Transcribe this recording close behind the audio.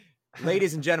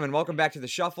Ladies and gentlemen, welcome back to the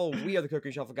Shuffle. We are the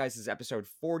Cookery Shuffle guys. This is episode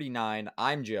 49.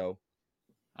 I'm Joe.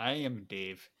 I am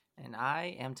Dave. And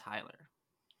I am Tyler.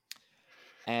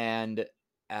 And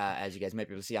as you guys might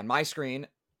be able to see on my screen,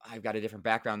 I've got a different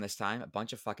background this time. A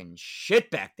bunch of fucking shit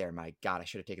back there. My God, I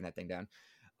should have taken that thing down.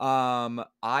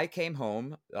 I came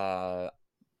home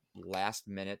last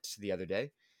minute the other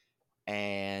day.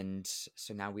 And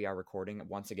so now we are recording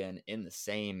once again in the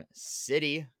same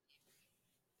city,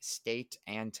 state,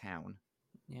 and town.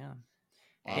 Yeah.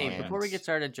 And Hey, before we get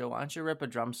started, Joe, why don't you rip a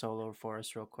drum solo for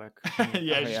us real quick?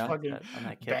 Yeah, just fucking on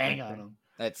that kit bang right on there. him.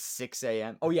 At 6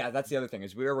 a.m. Oh, yeah, that's the other thing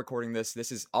is we are recording this.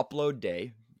 This is upload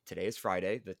day. Today is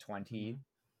Friday, the 23rd.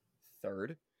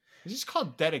 This is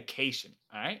called dedication,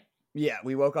 all right? Yeah,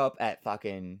 we woke up at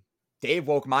fucking... Dave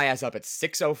woke my ass up at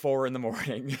 6:04 in the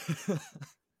morning.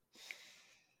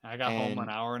 I got home an And-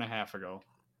 hour and a half ago.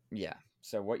 Yeah,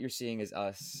 so what you're seeing is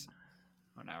us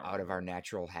An hour out of our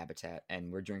natural habitat,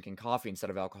 and we're drinking coffee instead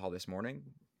of alcohol this morning.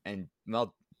 And,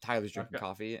 well, Tyler's drinking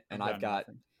coffee, and I've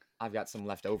got some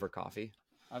leftover coffee.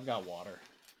 I've got water.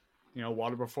 You know,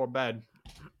 water before bed.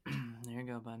 There you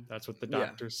go, bud. That's what the Yeah,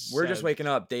 doctors We're just said. waking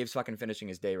up. Dave's fucking finishing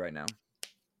his day right now.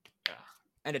 Yeah.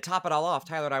 And to top it all off,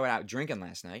 Tyler and I went out drinking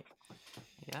last night.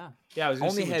 Yeah. Yeah, I was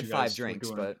gonna Only see what had you 5 guys were drinks,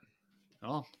 doing. but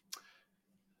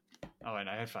Oh, and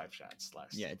I had 5 shots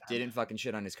last yeah, time. didn't fucking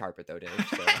shit on his carpet though, Dave.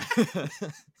 So.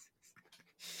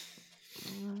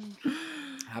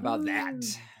 How about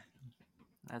that?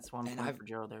 That's one And point I've- for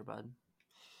Joe there, bud.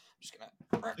 Just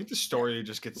gonna... I think the story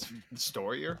just gets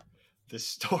storier. The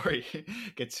story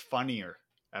gets funnier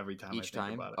every time Each I think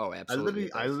time? about it. Oh,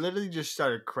 absolutely. I literally just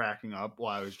started cracking up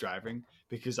while I was driving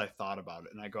because I thought about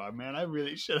it and I go, man, I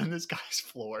really shit on this guy's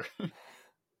floor.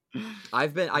 I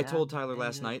Yeah, told Tyler yeah,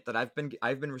 last yeah. night that I've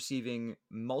been receiving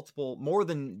more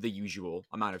than the usual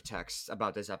amount of texts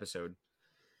about this episode.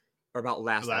 Or about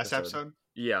last episode?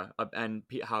 Yeah, and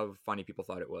how funny people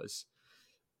thought it was.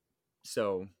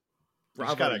 So, You bravo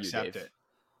just gotta to you, accept Dave. it.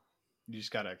 You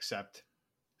just gotta accept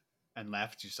and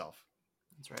laugh at yourself.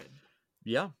 That's right.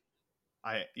 Yeah.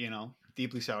 I,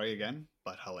 deeply sorry again,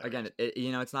 but hilarious. Again,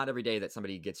 it's not every day that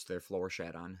somebody gets their floor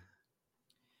shat on.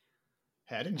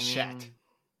 Hey, I didn't I shat. mean,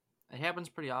 it happens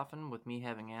pretty often with me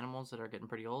having animals that are getting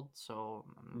pretty old, so...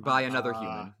 By another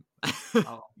human.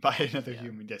 Oh, By another yeah.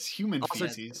 human. Yes, human Also,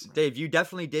 feces. Dave, you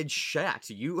definitely did shat.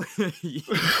 You.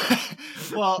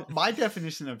 Well, my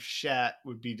definition of shat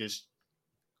would be just,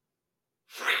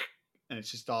 and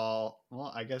it's just all.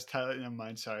 Well, I guess Tyler. Never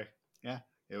mind. Sorry. Yeah,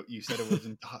 you said it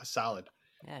wasn't solid.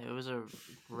 yeah, it was a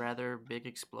rather big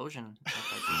explosion.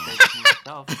 If I do say so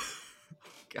myself.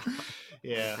 God.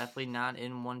 Yeah. Definitely not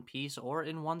in one piece or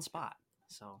in one spot.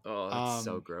 So, Oh, that's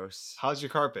so Um, gross. How's your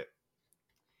carpet?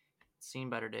 seen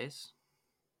better days.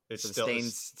 It's So the still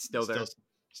stain's still there.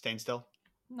 Stained still?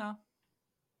 No,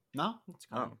 No. it's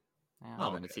gone. Yeah.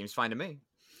 Well, then it okay. seems fine to me.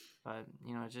 But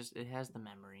it has the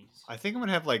memories. I think I'm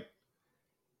gonna have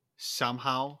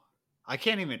somehow. I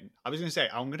can't even. I was gonna say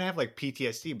I'm gonna have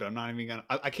PTSD, but I'm not even gonna.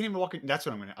 I can't even walk in. That's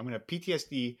what I'm gonna. I'm gonna have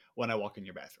PTSD when I walk in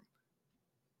your bathroom.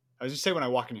 I was just say when I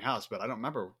walk in your house, but I don't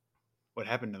remember what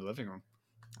happened in the living room.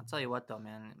 I'll tell you what though,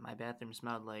 man, my bathroom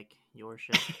smelled like your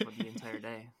shit for the entire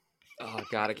day. Oh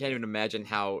God, I can't even imagine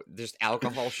how just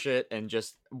alcohol shit and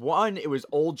just it was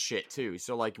old shit too.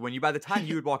 So by the time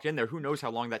you would walk in there, who knows how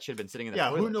long that shit had been sitting in the Yeah,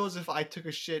 toilet? who knows if I took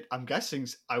a shit? I'm guessing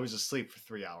I was asleep for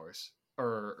 3 hours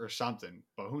or something,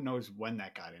 but who knows when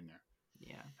that got in there?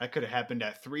 Yeah. That could have happened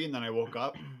at 3, and then I woke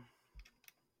up,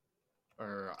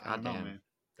 or I don't know, Goddamn. man.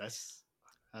 That's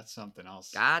something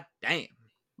else. God damn.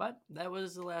 But that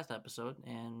was the last episode,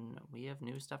 and we have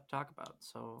new stuff to talk about.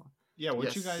 So Yeah,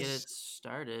 what you Yes. get it guys?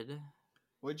 started.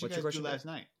 What did you What's your guys do question, last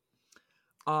Dave?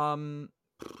 night?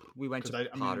 We went 'Cause to I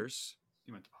mean- Potter's.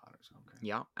 You went to Potter's, okay.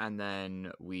 Yeah, and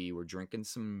then we were drinking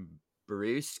some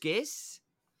brewskis.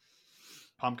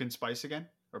 Pumpkin spice again,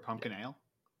 or pumpkin ale?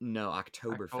 No,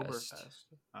 Oktoberfest.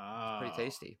 Ah, Pretty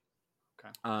tasty.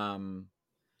 okay.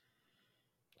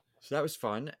 So that was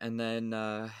fun, and then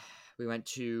we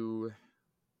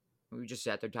just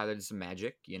sat there. Tyler did some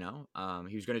magic, He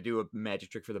was gonna do a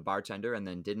magic trick for the bartender, and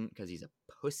then didn't because he's a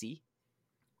pussy.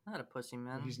 Not a pussy,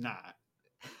 man. He's not,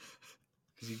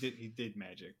 because he did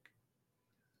magic.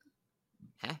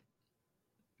 Huh?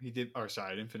 He did. Or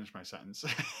sorry, I didn't finish my sentence.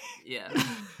 Yeah.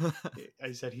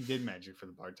 I said he did magic for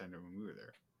the bartender when we were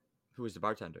there. Who was the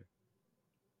bartender?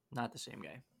 Not the same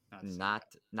guy. Not the same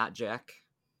Not Jack.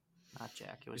 Not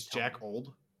Jack. It guy. was Is Jack Tony.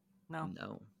 old? No,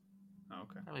 No. Oh,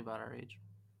 okay. probably about our age.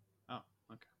 Oh,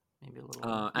 okay. Maybe a little.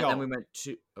 older. And Yo. then we went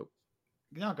to. Oh,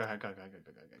 No, go ahead. Go ahead.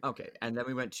 okay. And then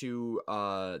we went to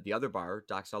the other bar,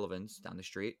 Doc Sullivan's, down the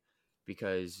street.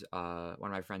 because one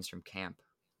of my friends from camp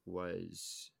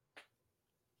was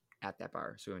at that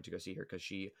bar, so we went to go see her because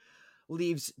she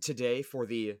leaves today for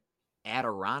the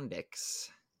Adirondacks.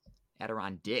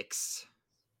 Adirondacks.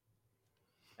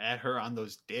 At her on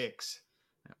those dicks.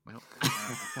 Well,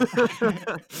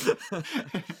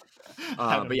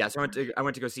 I don't but yeah, so I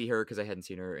went to go see her because I hadn't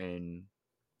seen her in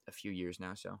a few years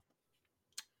now, so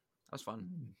that was fun.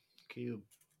 Cute.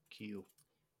 It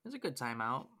was a good time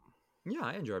out. Yeah,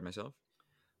 I enjoyed myself.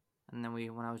 And then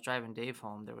when I was driving Dave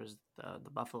home, there was the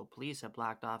Buffalo police had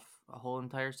blocked off a whole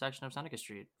entire section of Seneca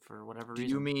Street for whatever Do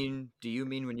reason. you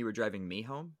mean when you were driving me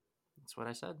home? That's what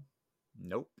I said.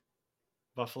 Nope.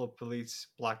 Buffalo police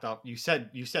blocked off. You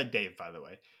said Dave, by the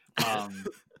way.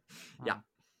 Yeah.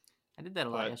 I did that a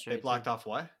lot But yesterday. they blocked too. off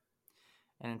what?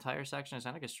 An entire section of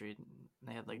Seneca Street.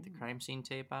 They had like the crime scene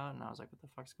tape out, and I was like, "What the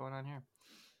fuck's going on here?"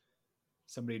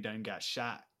 Somebody done got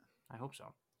shot. I hope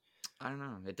so. I don't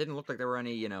know. It didn't look like there were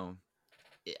any,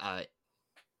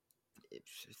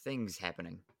 things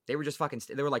happening. They were just fucking.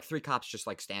 There were like 3 cops just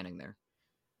like standing there.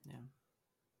 Yeah.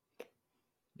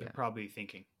 They're Yeah. probably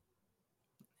thinking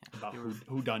about They were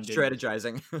who done did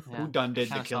Strategizing. yeah, done did the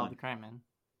trying to solve killing. the crime, man.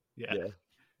 Yeah. Yeah.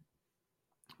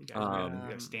 You guys, we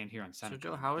gotta Um, stand here on So Seneca.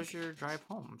 Joe, how was your drive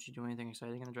home? Did you do anything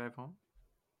exciting in the drive home?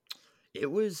 It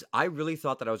was. I really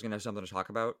thought that I was gonna have something to talk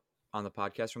about on the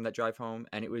podcast from that drive home,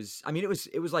 and it was. I mean,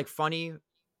 it was like funny.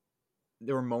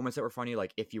 There were moments that were funny,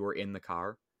 like if you were in the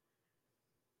car.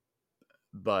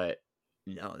 But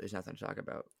no, there's nothing to talk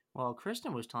about. Well,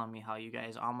 Kristen was telling me how you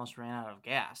guys almost ran out of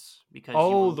gas because Oh,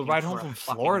 you were the looking ride home for a from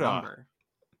fucking Florida. number.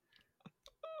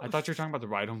 I thought you were talking about the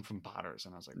ride home from Potters,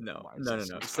 and I was like, No, why is no. this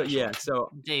So special? yeah, so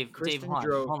Dave, Kristen hold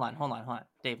drove- on.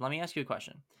 Dave, let me ask you a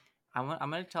question. I'm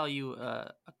going to tell you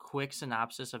a quick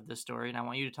synopsis of this story, and I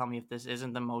want you to tell me if this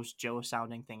isn't the most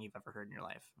Joe-sounding thing you've ever heard in your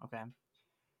life. Okay?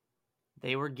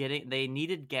 They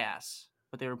needed gas,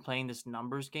 but they were playing this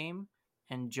numbers game,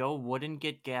 and Joe wouldn't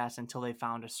get gas until they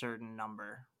found a certain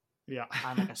number Yeah.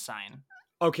 on like a sign.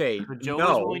 okay, So Joe was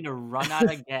no, willing to run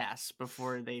out of gas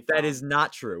before they. that found is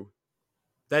not true.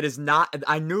 That is not.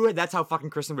 I knew it. That's how fucking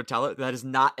Kristen would tell it. That is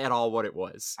not at all what it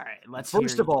was. All right, let's.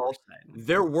 First hear of all, your side.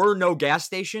 there were no gas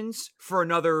stations for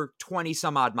another 20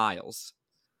 some odd miles.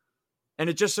 And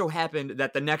it just so happened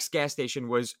that the next gas station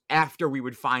was after we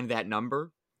would find that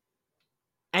number.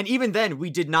 And even then, we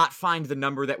did not find the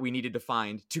number that we needed to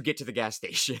find to get to the gas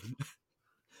station.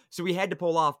 So we had to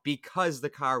pull off because the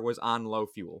car was on low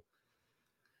fuel.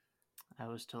 I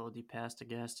was told you passed a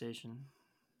gas station.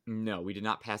 No, we did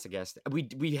not pass a gas.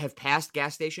 We have passed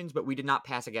gas stations, but we did not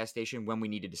pass a gas station when we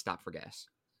needed to stop for gas.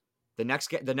 The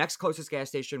next closest gas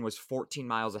station was 14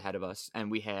 miles ahead of us, and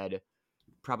we had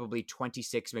probably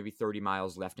 26, maybe 30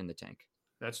 miles left in the tank.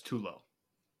 That's too low.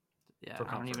 Yeah, For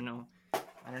I don't comfort. even know.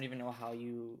 I don't even know how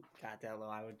you got that low.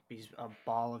 I would be a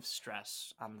ball of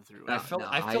stress on the throughway. I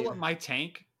fill up my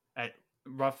tank at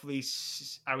roughly,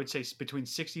 I would say, between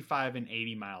 65 and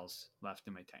 80 miles left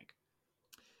in my tank.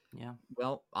 Yeah.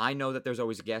 Well, I know that there's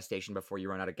always a gas station before you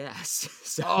run out of gas.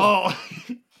 So, Oh.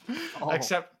 Oh.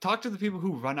 Except talk to the people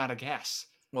who run out of gas.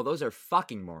 well, those are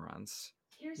fucking morons.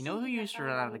 You know who used to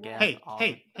run out of gas? Hey, all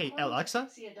hey, hey, Alexa?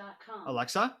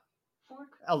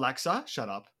 Alexa, shut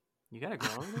up. You gotta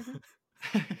go.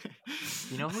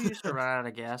 You know who used to run out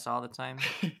of gas all the time?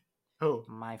 Who?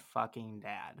 My fucking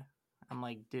dad. I'm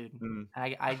like, dude. Mm.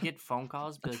 I get phone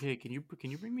calls, be like, hey, can you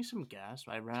bring me some gas?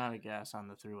 I ran out of gas on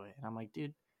the throughway, and I'm like,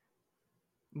 dude,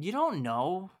 you don't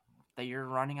know that you're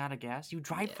running out of gas. You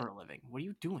drive Yeah. for a living. What are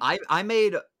you doing? I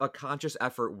made a conscious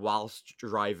effort whilst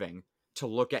driving to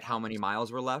look at how many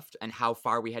miles were left and how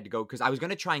far we had to go because I was going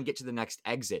to try and get to the next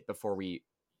exit before we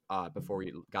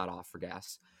got off for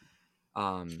gas,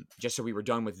 just so we were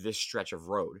done with this stretch of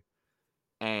road.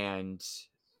 And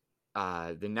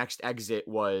the next exit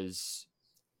was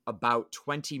about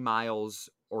 20 miles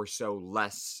or so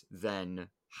less than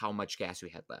how much gas we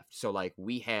had left. So like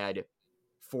we had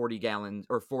 40 gallons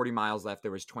or 40 miles left.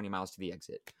 There was 20 miles to the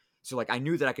exit. So like I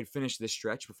knew that I could finish this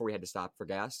stretch before we had to stop for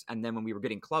gas. And then when we were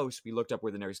getting close, we looked up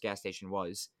where the nearest gas station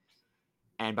was.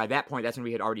 And by that point, that's when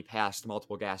we had already passed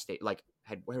multiple gas stations, like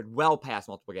had well past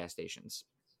multiple gas stations.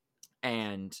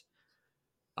 And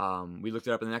we looked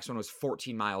it up, and the next one was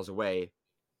 14 miles away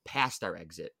past our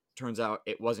exit. Turns out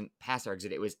it wasn't past our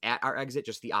exit. It was at our exit,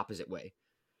 just the opposite way.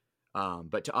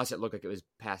 But to us, it looked like it was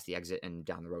past the exit and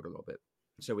down the road a little bit.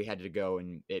 So we had to go,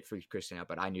 and it freaked Kristen out,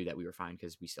 but I knew that we were fine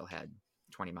because we still had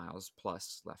 20 miles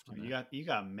plus left. in You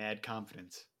got mad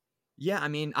confidence. Yeah, I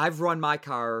mean, I've run my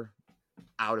car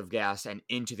out of gas and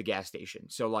into the gas station.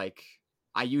 So, like,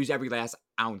 I use every last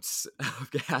ounce of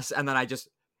gas, and then I just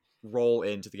roll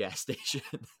into the gas station.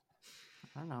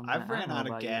 I don't know. I've I ran don't know out of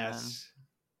about you, man. gas.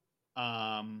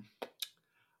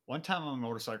 One time on a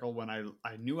motorcycle when I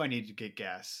knew I needed to get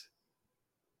gas,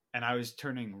 and I was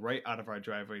turning right out of our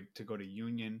driveway to go to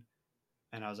Union,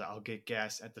 and I was like, I'll get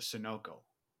gas at the Sunoco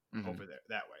over there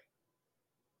that way.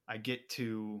 I get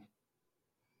to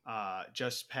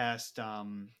just past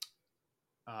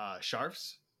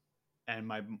Sharf's,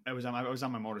 and I was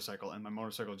on my motorcycle, and my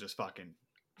motorcycle just fucking,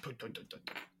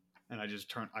 and I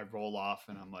roll off,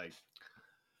 and I'm like,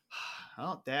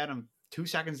 oh, Dad, I'm 2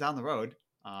 seconds down the road.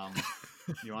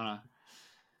 You wanna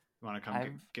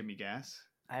come give me gas?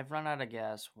 I've run out of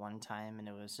gas one time, and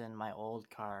it was in my old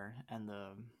car, and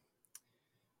the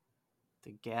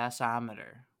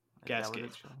gasometer, Gas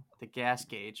gauge. the gas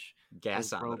gauge was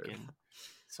Gasometer. broken.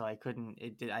 So I couldn't.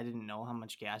 I didn't know how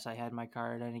much gas I had in my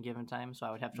car at any given time. So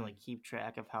I would have to like keep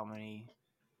track of how many,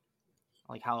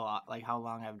 how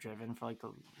long I've driven for like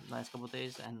the last couple of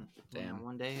days. And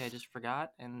one day I just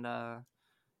forgot and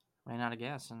ran out of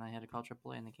gas, and I had to call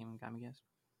AAA, and they came and got me gas.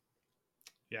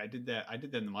 Yeah, I did that. I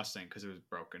did that in the Mustang because it was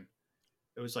broken.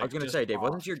 It was like I was gonna say, Dave,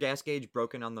 wasn't your gas gauge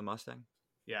broken on the Mustang?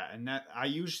 Yeah, and that I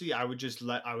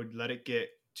would let it get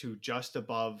to just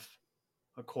above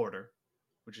a quarter,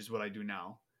 which is what I do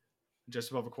now,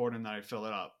 just above a quarter, and then I fill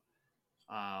it up.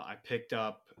 I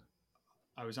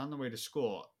was on the way to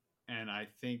school, and I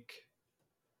think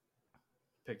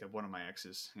picked up one of my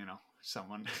exes,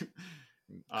 someone.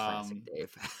 Classic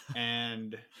Dave.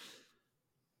 and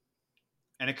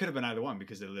it could have been either one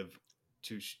because they live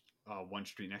one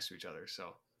street next to each other.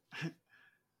 So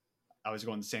I was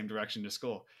going the same direction to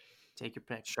school. Take your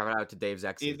pick. Shout out to Dave's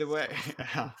exes. Either way.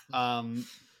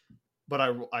 But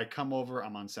I come over,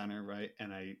 I'm on center, right?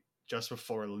 And just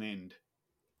before Lind,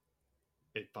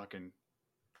 it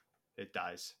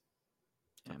dies.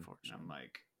 Unfortunately. I'm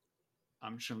like,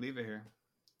 I'm just gonna leave it here.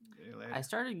 See you later. I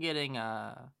started getting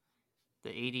the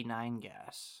 89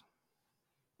 gas.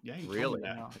 Yeah, really?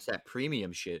 It's that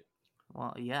premium shit.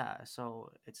 Well, yeah.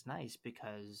 So it's nice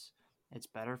because it's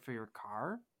better for your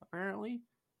car, apparently,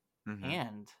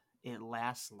 and it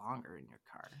lasts longer in your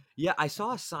car. Yeah, I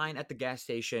saw a sign at the gas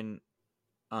station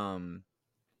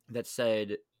that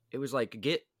said it was like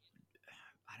I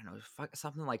don't know,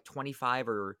 something like 25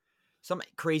 or some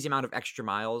crazy amount of extra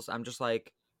miles. I'm just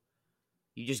like,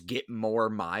 you just get more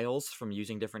miles from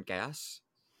using different gas.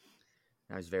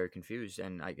 I was very confused,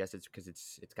 and I guess it's because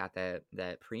it's got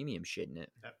that premium shit in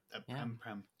it. That Yeah.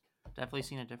 prem. Definitely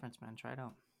seen a difference, man. Try it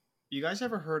out. You guys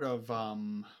ever heard of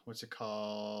what's it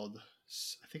called?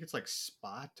 I think it's like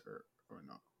Spot or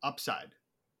no, Upside.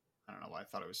 I don't know why I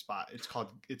thought it was Spot. It's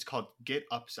called Get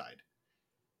Upside,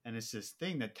 and it's this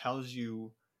thing that tells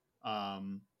you,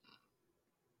 it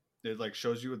like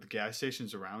shows you what the gas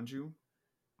stations around you,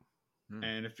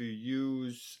 and if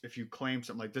you claim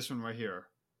something like this one right here,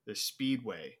 the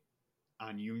Speedway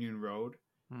on Union Road,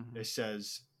 it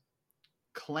says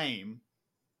claim,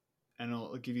 and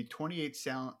it'll give you 28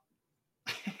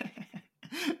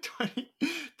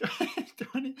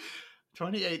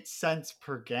 cents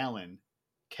per gallon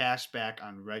cash back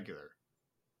on regular.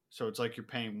 So it's like you're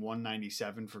paying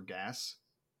 $1.97 for gas.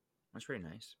 That's pretty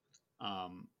nice.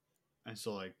 And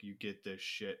so like you get this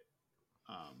shit.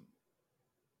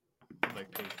 Like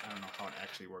I don't know how it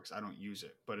actually works. I don't use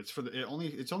it, but it's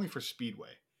only for Speedway,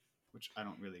 which I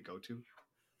don't really go to.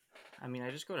 I mean, I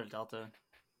just go to Delta.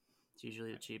 It's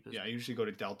usually the cheapest. Yeah, I usually go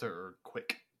to Delta or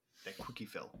Quick. That quickie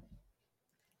fill.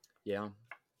 Yeah.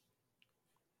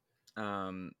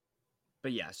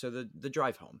 But yeah, so the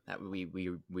drive home, that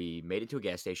we made it to a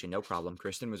gas station, no problem.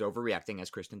 Kristen was overreacting, as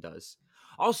Kristen does.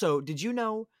 Also, did you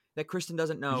know that Kristen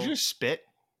doesn't know? Did you just spit?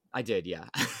 I did, yeah.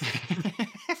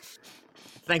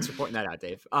 Thanks for pointing that out,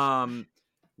 Dave.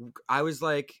 I was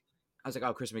like,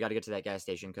 oh, Kristen, we got to get to that gas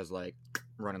station because like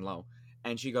running low.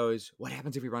 And she goes, what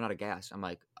happens if we run out of gas? I'm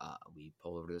like, we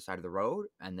pull over to the side of the road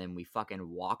and then we fucking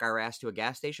walk our ass to a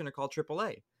gas station or call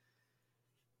AAA.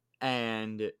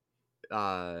 And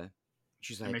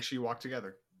she's like, make sure you walk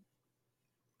together.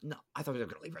 No, I thought we were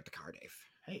going to leave her at the car, Dave.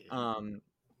 Hey.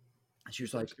 She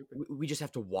was like, we just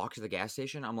have to walk to the gas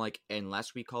station. I'm like,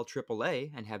 unless we call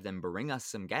AAA and have them bring us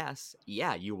some gas.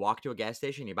 Yeah, you walk to a gas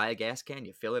station, you buy a gas can,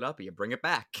 you fill it up, and you bring it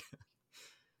back.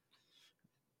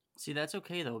 See, that's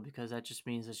okay though, because that just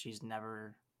means that she's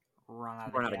never run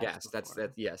out of gas. That's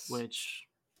yes. Which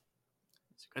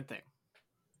is a good thing.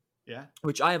 Yeah.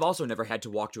 Which I have also never had to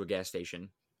walk to a gas station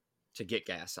to get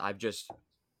gas. That's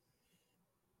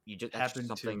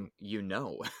something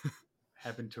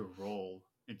happened to roll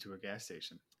into a gas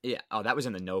station. Yeah. Oh, that was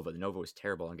in the Nova. The Nova was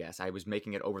terrible on gas. I was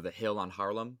making it over the hill on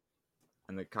Harlem,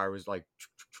 and the car was like,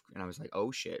 and I was like,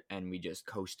 oh shit, and we just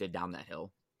coasted down that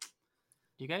hill.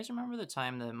 Do you guys remember the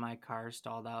time that my car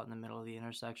stalled out in the middle of the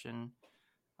intersection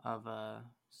of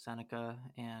Seneca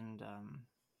and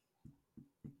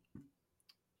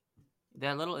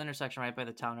that little intersection right by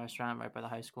the town restaurant, right by the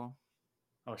high school?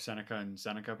 Oh, Seneca and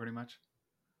Seneca, pretty much.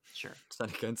 Sure.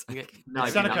 Seneca and You Seneca. get- No, I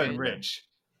do Seneca not and know. Ridge.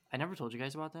 I never told you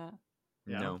guys about that.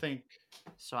 Yeah, I No. don't think.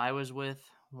 So I was with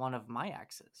one of my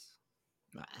exes.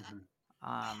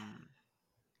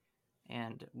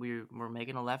 And we were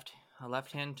making a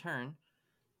left-hand turn,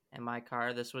 and my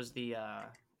car, this was the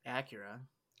Acura,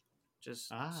 just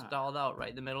stalled out right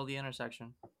in the middle of the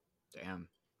intersection. Damn.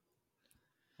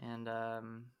 And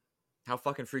How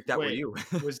fucking freaked out were Wait, you?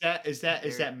 is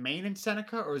that Main and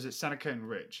Seneca, or is it Seneca and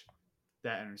Ridge?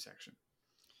 That intersection.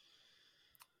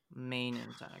 Main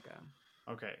in Seneca.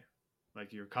 Okay,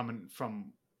 like you're coming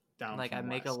from down. Like from I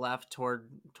make a west. left toward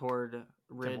Tim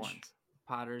Ridge. Hortons.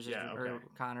 Potters Yeah, or okay.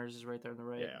 Connors is right there on the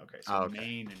right. Yeah. Okay. So Oh, okay.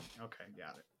 Main and okay,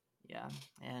 got it. Yeah.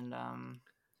 And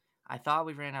I thought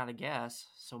we ran out of gas,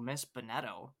 so Miss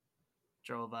Bonetto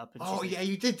drove up. And she's Oh like, yeah,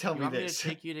 you did tell you me want me to this.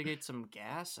 take you to get some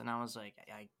gas? And I was like,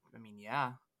 I mean,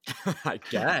 yeah. I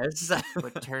guess.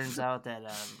 But turns out that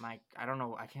I don't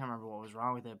know, I can't remember what was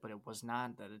wrong with it, but it was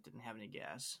not that it didn't have any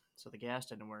gas. So the gas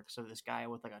didn't work. So this guy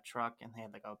with like a truck and they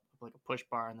had like a push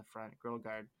bar in the front, grill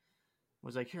guard,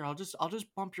 was like, here, I'll just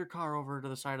bump your car over to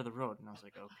the side of the road. And I was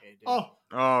like, okay, dude.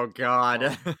 Oh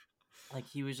God. Like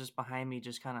he was just behind me,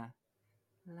 just kind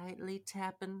of lightly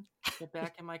tapping the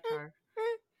back of my car.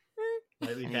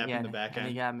 Lightly And tapping the back and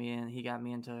end. he got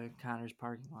me into Connor's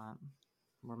parking lot,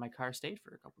 where my car stayed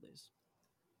for a couple days.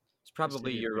 It's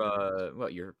probably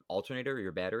your alternator or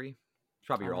your battery? It's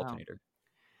probably your I don't know. alternator.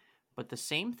 But the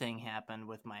same thing happened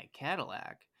with my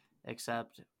Cadillac,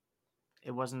 except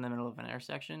it wasn't in the middle of an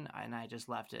intersection, and I just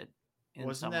left it.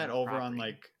 Wasn't that over on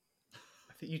like?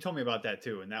 I think you told me about that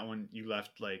too. And that one you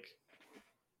left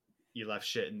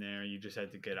shit in there. You just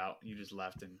had to get out. You just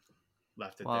left it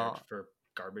there for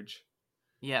garbage.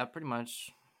 Yeah, pretty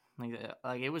much.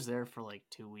 Like it was there for like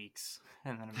 2 weeks,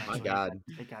 and then My eventually God.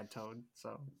 it got towed.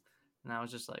 So, and I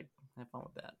was just like, have fun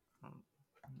with that.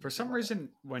 For some reason,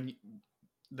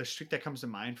 the street that comes to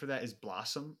mind for that is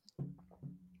Blossom.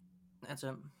 That's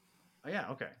it. Oh yeah,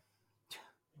 okay.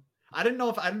 I didn't know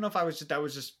if that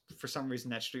was just for some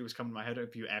reason that street was coming to my head. Or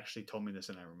if you actually told me this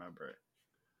and I remember it.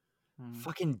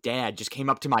 Fucking dad just came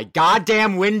up to my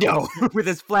goddamn window with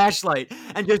his flashlight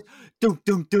and just doom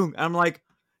doom doom. And I'm like,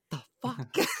 the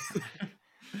fuck?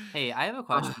 Hey, I have a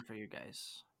question for you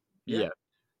guys. Yeah.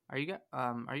 Are you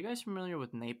guys familiar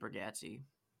with Nate Bargatze?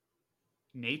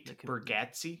 Nate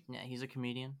Bargatze? Yeah, he's a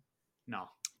comedian. No.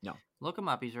 Look him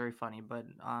up. He's very funny. But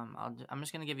I'm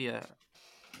just gonna give you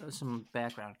some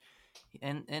background.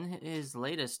 In his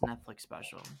latest Netflix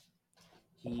special,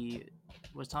 he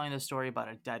was telling the story about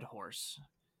a dead horse.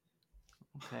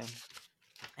 Okay,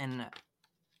 and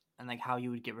like how you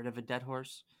would get rid of a dead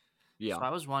horse. Yeah. So I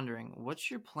was wondering, what's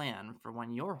your plan for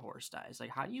when your horse dies? Like,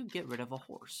 how do you get rid of a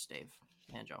horse, Dave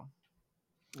and Joe?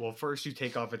 Well, first you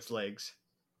take off its legs.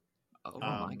 Oh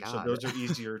my God. So those are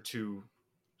easier to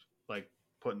like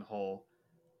put in the hole,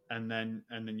 and then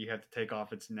you have to take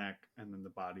off its neck, and then the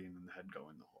body, and then the head go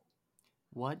in the hole.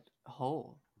 What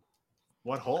hole?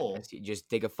 What hole? You just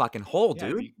dig a fucking hole, Yeah,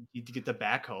 dude. you need to get the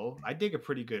backhoe. I dig a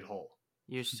pretty good hole.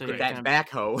 You're so Great. you're That gonna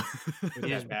backhoe. With you that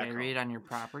just bury backhoe. it on your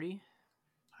property?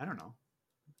 I don't know.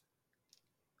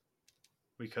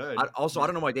 We could. I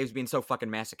don't know why Dave's being so fucking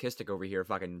masochistic over here,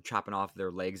 fucking chopping off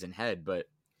their legs and head, but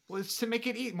Well, it's to make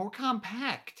it more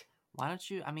compact. Why don't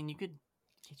you? I mean, you could.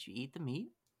 Can't you eat the meat?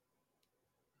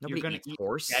 nobody gonna eats eat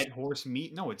horse. Dead horse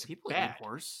meat? No, it's People bad. eat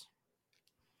horse.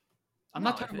 I'm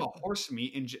No, not talking if it- about horse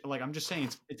meat. I'm just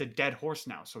saying it's a dead horse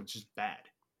now, so it's just bad.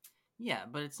 Yeah,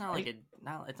 but it's not like it.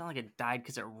 It's not like it died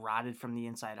because it rotted from the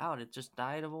inside out. It just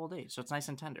died of old age, so it's nice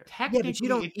and tender. Technically,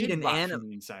 don't it eat did an rot anim- from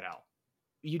the inside out.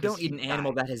 You 'Cause don't eat he an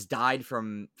animal died. that has died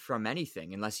from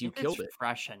anything unless you If killed it's it,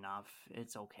 fresh enough,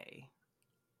 it's okay.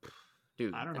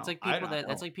 dude. I don't know. It's like I people don't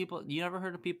that's know. like people. You ever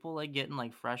heard of people like getting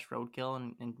like fresh roadkill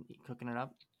and cooking it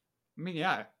up? I mean,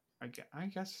 yeah, I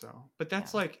guess so. But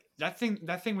that's Yeah. like that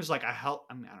thing was like a hell.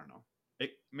 I mean, I don't know.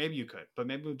 Maybe you could, but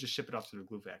maybe we'll just ship it off to the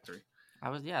glue factory.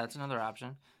 That's another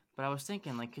option. But I was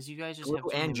thinking like because you guys just Glue have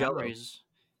so and many Jell-O. memories.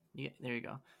 Yeah, there you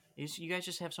go. You guys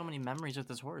just have so many memories with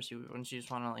this horse. Wouldn't you just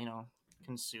want to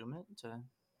consume it to?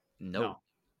 No,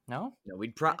 No,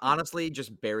 we'd I think- honestly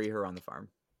just bury her on the farm.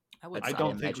 I would. That's I I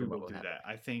don't think we imagine what will will do happen. that.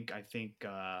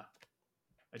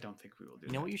 I don't think we will do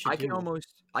You know that. what you should I do? can almost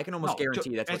No,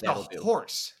 guarantee that's what it's that'll a do.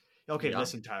 horse. Okay, Yeah.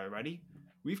 listen, Tyler. Ready?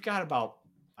 We've got about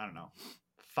I don't know,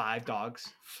 4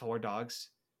 dogs,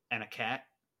 and a cat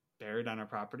buried on our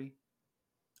property.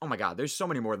 Oh my God, there's so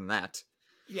many more than that.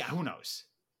 Yeah, who knows?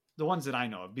 The ones that I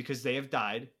know of, because they have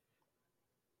died,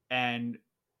 and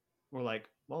we're like,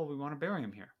 well, we want to bury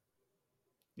them here,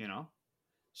 you know.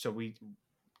 So we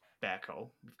backhoe.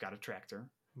 We've got a tractor.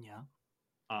 Yeah.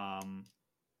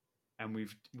 And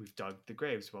we've dug the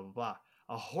graves. Blah blah blah.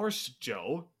 A horse,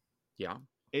 Joe, Yeah.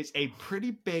 is a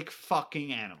pretty big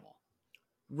fucking animal.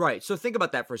 Right. So think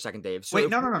about that for a second, Dave. So Wait, if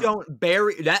no. we don't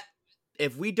bury that,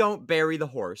 if we don't bury the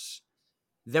horse,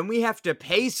 then we have to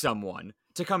pay someone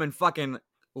to come and fucking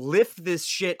lift this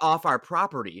shit off our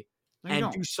property No, you and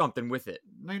don't. do something with it.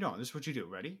 No, you don't. This is what you do.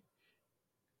 Ready?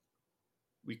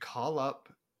 We call up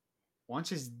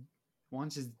once is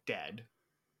dead.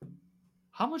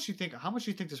 How much you think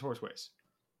this horse weighs?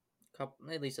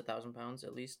 At least 1,000 pounds,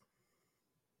 at least.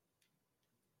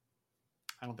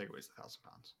 I don't think it weighs 1,000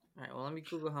 pounds. All right. Well, let me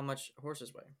Google how much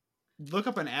horses weigh. Look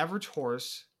up an average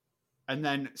horse, and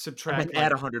then subtract. And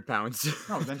add 100 pounds.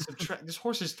 No, then subtract. This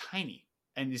horse is tiny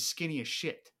and is skinny as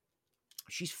shit.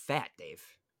 She's fat, Dave.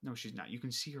 No, she's not. You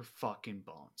can see her fucking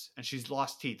bones, and she's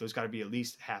lost teeth. Those got to be at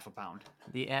least half a pound.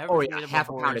 The average Oh weight yeah, of half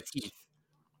a a horse, pound of teeth.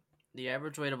 The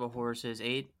average weight of a horse is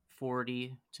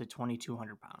 840 to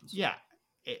 2,200 pounds. Yeah,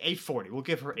 840. We'll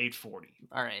give her 840.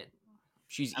 All right.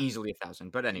 She's easily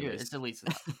 1,000. But anyways, It's at least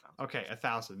 1,000 pounds. Okay,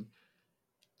 1,000.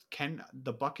 Can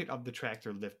the bucket of the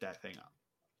tractor lift that thing up?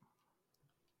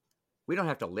 we don't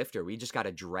have to lift her. We just got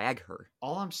to drag her.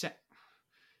 All I'm saying,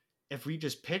 if we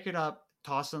just pick it up,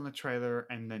 toss it on the trailer,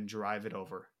 and then drive it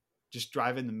over, just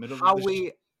drive in the middle. How of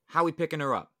the we picking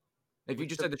her up? If you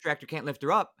just said the tractor can't lift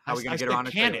her up, how are we gonna get her on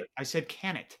a trailer? I said,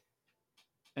 can it?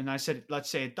 And I said, let's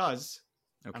say it does.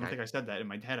 Okay. I don't think I said that in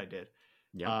my head. I did.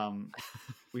 Yeah.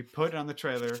 We put it on the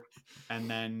trailer, and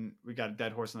then we got a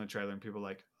dead horse on the trailer, and people were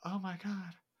like, "Oh my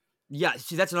god!" Yeah.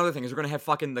 See, that's another thing is we're gonna have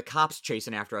fucking the cops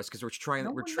chasing after us because we're No,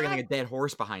 we're we're trailing a not. dead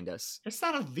horse behind us. It's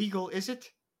not illegal, is it?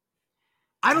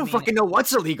 I don't mean- fucking know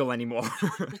what's illegal anymore.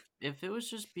 If it was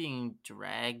just being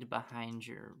dragged behind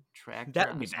your tractor That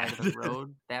on would the be side of bad. the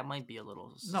road, that might be a little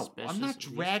No, suspicious. I'm not at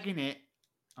least. dragging it.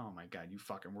 Oh my god, you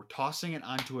fucking! We're tossing it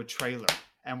onto a trailer,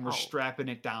 and we're Oh. strapping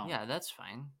it down. Yeah, that's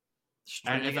fine.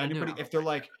 And What are if they gonna do anybody, now? if they're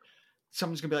like,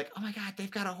 someone's gonna be like, "Oh my god, they've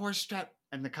got a horse strap,"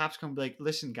 and the cops gonna be like,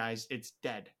 "Listen, guys, it's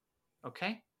dead.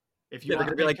 Okay, if you Yeah, they're want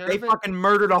to gonna be like, care they of it, fucking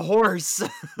murdered a horse.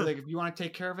 like if you want to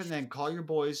take care of it, then call your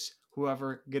boys,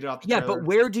 whoever, get it off the Yeah, trailer." but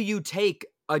where do you take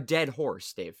a dead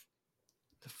horse, Dave?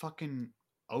 The fucking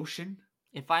ocean.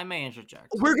 If I may interject,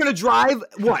 We're gonna drive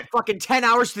what? Fucking 10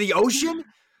 hours to the ocean?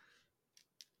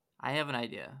 I have an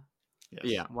idea. Yes.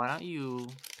 Yeah. Why don't you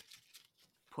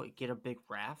get a big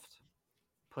raft,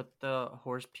 put the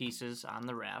horse pieces on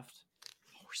the raft,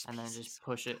 and then just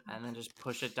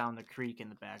push it down the creek in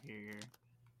the back of your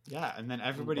Yeah, and then in the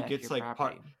everybody back of gets your like part.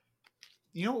 property.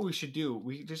 You know what we should do?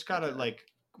 We just gotta like,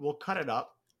 we'll cut it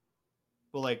up.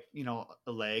 We'll like,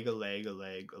 a leg,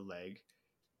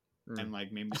 Mm. and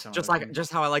like maybe some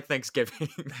just how I like Thanksgiving.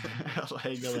 a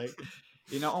leg.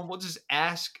 And we'll just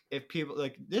ask if people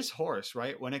like this horse,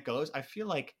 right? When it goes, I feel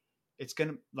like it's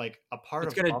gonna like a part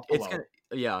it's of gonna Buffalo,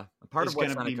 yeah. A part It's of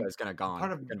West gonna be- Seneca is gonna gone.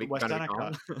 part of gonna be, West gonna be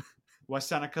Seneca. gone. West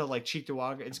Seneca, like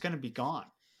Cheektowaga, it's gonna be gone.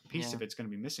 A piece Yeah. of it's gonna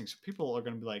be missing. So people are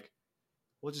gonna be like,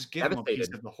 we'll just give them a piece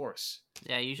Devastated. of the horse.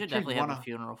 Yeah, you should Okay, definitely have a wanna-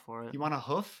 funeral for it. You want a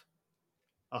hoof?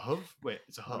 A hoof? Wait,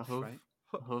 it's a Want a hoof, hoof? right?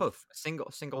 Hoof. A single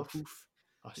Hoof. hoof.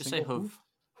 A Just say single hoof.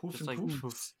 Hoof Just and like hoof.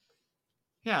 hoof.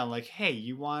 Yeah, like, hey,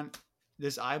 you want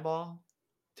this eyeball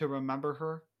to remember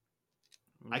her?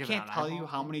 You I give it can't an tell you eyeball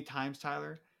how for it? many times,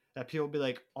 Tyler, that people be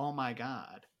like, "Oh my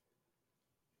god,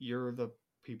 you're the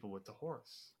people with the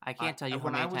horse." I can't tell you how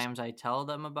when I many was- times I tell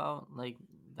them about like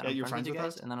that Yeah, I'm you're friends with you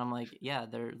friends guys, with us? and then I'm like, yeah,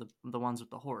 they're the ones with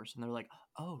the horse, and they're like,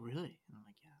 oh, really? And I'm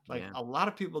like, yeah, Like Yeah. a lot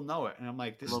of people know it, and I'm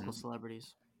like, this. local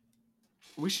celebrities.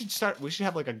 We should start. We should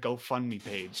have like a GoFundMe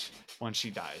page when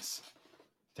she dies,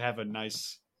 to have a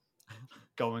nice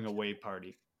going away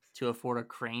party. To afford a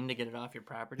crane to get it off your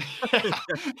property.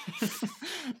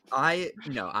 I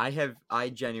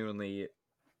genuinely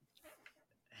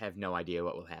have no idea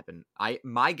what will happen.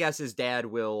 My guess is Dad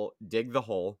will dig the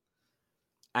hole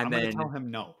and I'm then gonna tell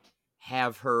him no.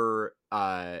 have her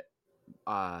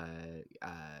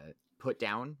put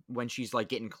down when she's like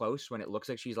getting close, when it looks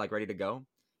like she's like ready to go.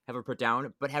 Have her put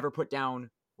down, but have her put down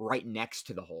right next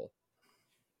to the hole.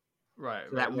 Right.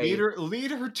 So that right. way-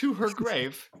 Lead her to her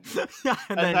grave, and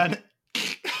and then,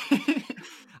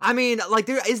 I mean, like,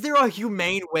 is there a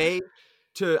humane way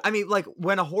to? I mean, like,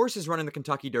 when a horse is running the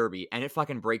Kentucky Derby and it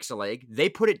fucking breaks a leg, they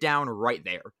put it down right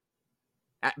there,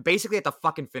 basically at the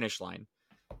fucking finish line.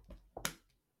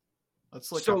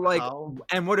 Let's look So, up like, how-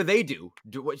 and what do?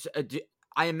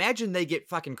 I imagine they get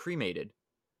fucking cremated.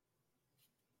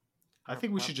 I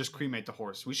think we should just cremate the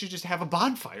horse. We should just have a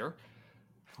bonfire.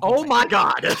 Oh my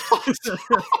god!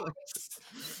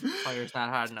 Fire's not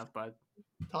hot enough, bud.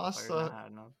 Toss. Fire's not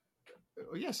hot enough.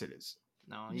 Yes, it is.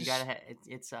 No, You you just- gotta.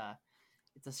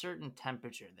 It's a certain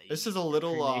temperature that. This you is need a for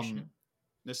little cremation.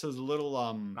 This is a little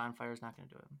Bonfire's not gonna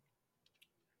do it.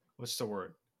 What's the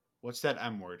word? What's that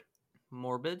M word?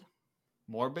 Morbid.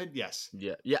 Morbid? Yes.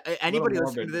 Yeah. Anybody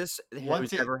listening to morbid. this One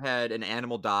who's thing- ever had an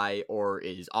animal die or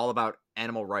is all about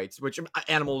animal rights, which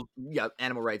animal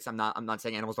rights. I'm not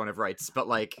saying animals don't have rights, but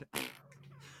like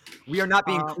we are not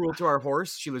being cruel to our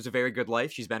horse. She lives a very good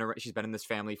life. She's been in this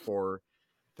family for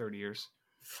 30 years.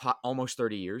 almost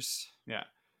 30 years. Yeah.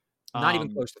 Not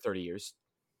even close to 30 years.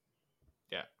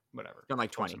 Yeah, whatever. Been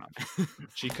like Close 20. enough.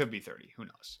 She could be 30. Who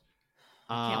knows?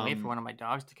 I can't wait for one of my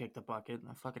dogs to kick the bucket.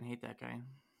 I fucking hate that guy.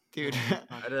 Dude.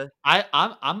 Fuck.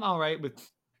 I'm all right with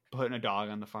putting a dog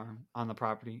on the farm, on the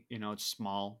property. You know, it's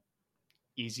small,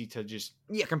 easy to just.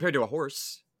 Yeah, compared to a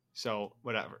horse. So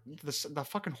whatever. The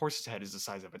fucking horse's head is the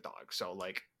size of a dog. So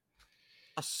like,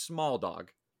 A small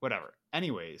dog. whatever.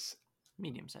 Anyways,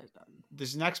 Medium-sized dog.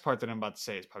 this next part that I'm about to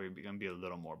say is probably going to be a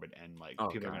little morbid, and like Oh,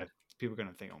 people God. are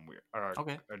gonna think I'm weird or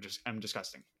Okay. I'm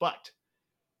disgusting. But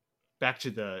back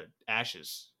to the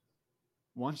ashes.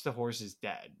 Once the horse is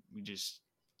dead, we just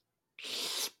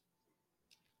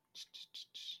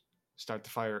start the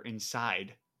fire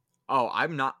inside. Oh,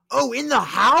 I'm not. Oh, in the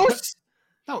house?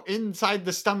 No, inside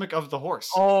the stomach of the horse.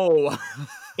 Oh,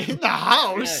 In the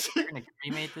house. You're gonna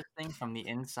cremate this thing from the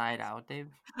inside out, Dave.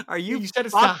 are You, you? said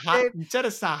it's fuck, not hot. Dave? You said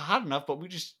it's not hot enough, but we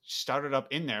just started up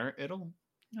in there. It'll.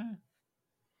 You're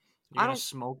I gonna don't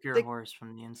smoke your think- horse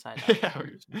from the inside out. Yeah,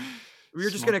 We're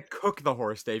just Smoke- gonna cook the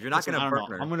horse, Dave. You're not Listen, gonna I don't burn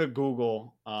know. her. I'm gonna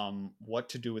Google what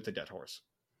to do with a dead horse.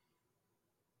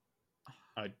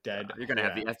 A dead. You're gonna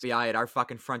have the horse. FBI at our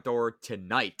fucking front door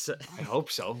tonight. I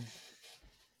hope so.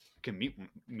 Can meet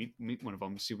one of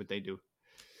them, see what they do.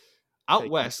 Out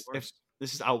Take west, the horse. if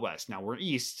this is out west, now we're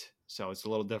east, so it's a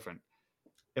little different.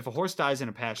 If a horse dies in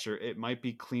a pasture, it might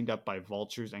be cleaned up by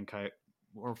vultures and coyotes.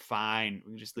 We're fine.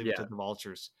 We just leave it to Yeah. the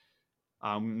vultures.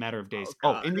 Matter of days.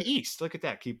 Oh, Oh, in the God. east, look at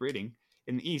that. Keep reading.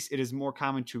 In the east, it is more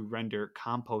common to render,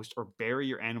 compost, or bury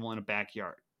your animal in a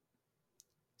backyard,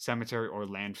 cemetery, or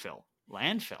landfill.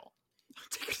 Landfill.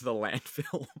 Take it to the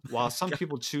landfill. While some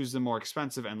people choose the more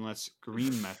expensive and less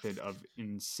green method of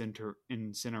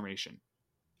incineration.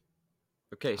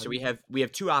 Okay, so we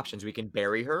have two options. We can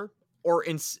bury her or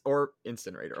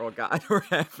incinerate her. Oh god, or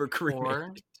have her Or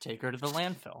cremated take her to the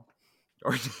landfill.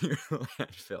 or near the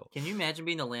landfill. Can you imagine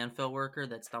being a landfill worker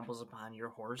that stumbles upon your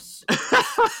horse?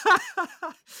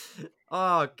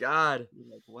 Oh god. You're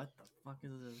like, what the fuck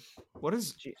is this? What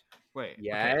is? Gee. Wait. okay,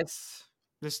 Yes.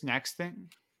 This next thing.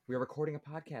 We are recording a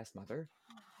podcast, mother.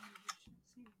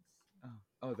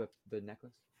 Oh, the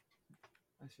necklace.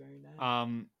 That's very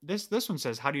nice. This one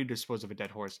says, "How do you dispose of a dead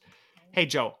horse?" Hey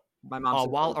Joe, My mom. says-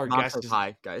 while our mom guest says is-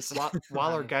 hi, guys.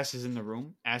 while our guest is in the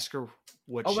room, ask her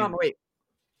what Oh, she mom, wait.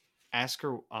 ask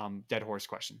her dead horse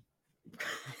question.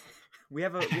 We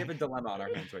have a dilemma on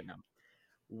our hands right now.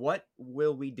 What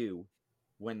will we do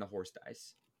when the horse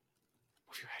dies?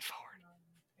 Move your head forward.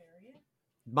 Bury it?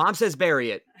 Mom says bury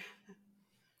it.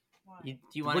 Why? Do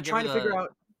you want We're trying to figure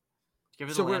out. Give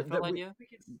her so the we're- landfill we- idea? We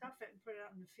could stuff it and put it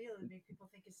out in the field and make people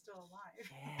think it's still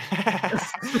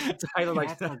alive. Tyler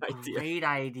likes That's a that idea. great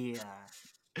idea.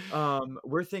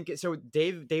 We're thinking. So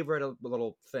Dave read a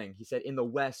little thing. He said in the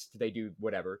West they do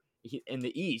whatever. In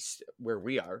the East, where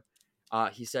we are,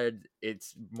 he said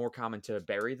it's more common to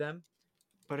bury them,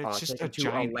 But it's just take a them to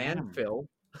giant animal. landfill,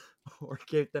 or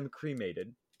get them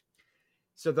cremated.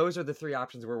 So those are the three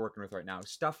options we're working with right now.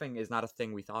 Stuffing is not a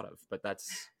thing we thought of, but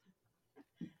that's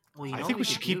Well, you I know think what we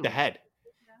should could keep the do? head.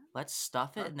 Let's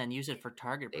stuff it and then use it for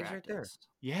target Dave's right practice.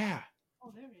 there. Yeah.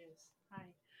 Oh, there it is. Hi.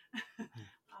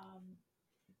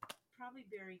 Probably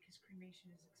bury because cremation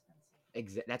is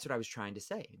expensive. that's what I was trying to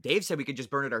say. Dave said we could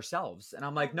just burn it ourselves, and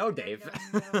I'm like, no, Dave.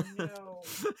 No.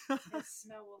 The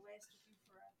smell will last with you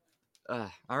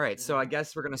forever. All right, so I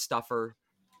guess we're gonna stuff her.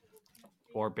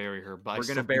 Or bury her. But We're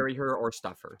gonna bury her or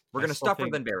stuff her. We're I gonna still stuff her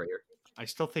think- then bury her. I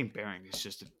still think burying is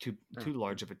just too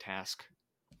large of a task.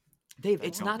 Dave,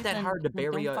 it's Don't- not that then- hard to then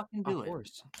bury don't a fucking do it.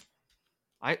 horse.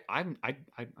 I'm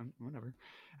whatever.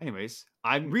 Anyways,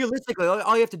 I'm Realistically,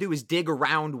 all you have to do is dig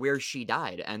around where she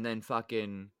died, and then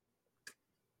fucking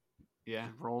yeah.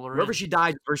 Roll her wherever in. she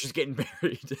died, where she's getting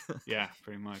buried. Yeah,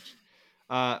 pretty much.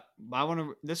 I want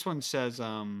to. This one says,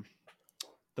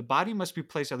 the body must be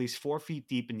placed at least 4 feet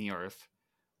deep in the earth,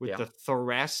 with Yeah. the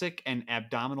thoracic and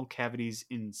abdominal cavities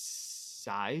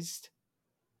incised.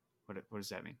 What does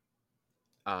that mean?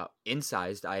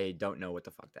 Incised, I don't know what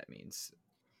the fuck that means.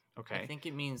 Okay. I think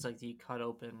it means like you cut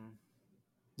open.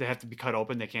 They have to be cut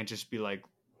open. They can't just be like.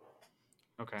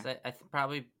 Okay. 'Cause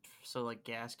probably so like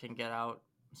gas can get out,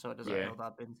 so it doesn't Yeah. build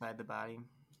up inside the body.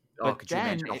 Oh, But could you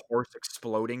imagine then a horse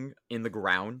exploding in the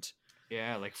ground?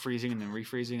 Yeah, like freezing and then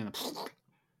refreezing and then.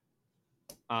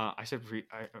 I said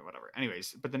whatever.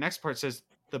 Anyways, but the next part says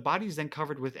the body is then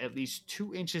covered with at least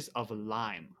 2 inches of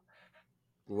lime.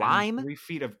 and Lime? 3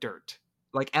 feet of dirt.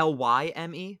 Like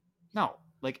Lyme? No,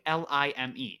 like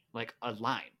Lime, like a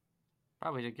lime.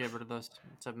 Probably to get rid of those,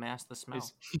 to mask the smell.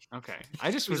 Okay,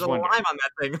 I just There's was a wondering. lime on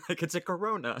that thing, like it's a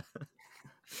Corona.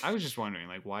 I was just wondering,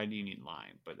 like, why do you need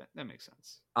lime? But that makes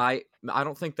sense. I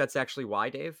don't think that's actually why,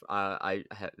 Dave.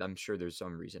 I'm sure there's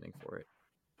some reasoning for it.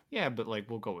 Yeah, but like,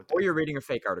 we'll go with that. Or you're reading a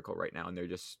fake article right now, and they're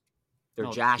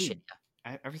No, joshing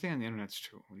dude, everything on the internet's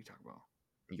true. What are you talking about?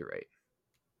 you. You're right.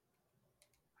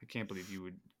 I can't believe you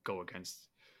would go against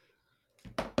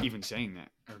even saying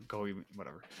that or go even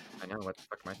whatever. I know. What the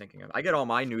fuck am I thinking of? I get all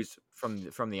my news from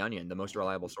the Onion, the most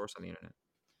reliable source on the internet.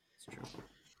 It's true.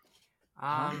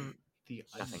 The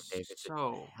Nothing, Dave.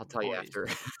 So I'll tell you boys, after.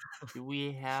 do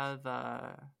we have?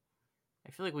 I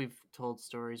feel like we've told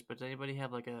stories, but does anybody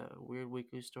have like a weird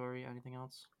weekly story? Anything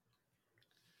else?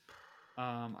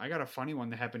 I got a funny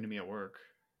one that happened to me at work.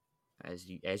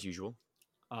 as usual.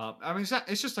 I mean,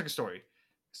 it's just like a story.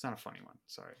 It's not a funny one.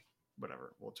 Sorry.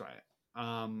 Whatever. We'll try it.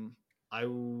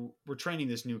 We're training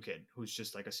this new kid who's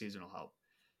just like a seasonal help.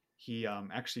 He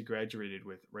actually graduated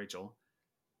with Rachel,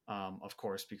 of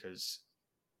course, because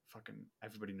fucking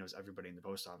everybody knows everybody in the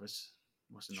post office.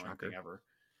 Most annoying thing ever.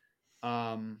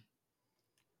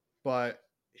 But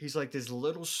he's like this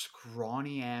little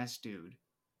scrawny ass dude.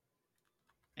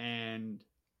 And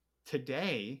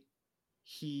today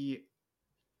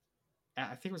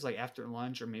I think it was like after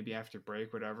lunch or maybe after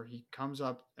break, whatever. He comes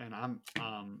up and I'm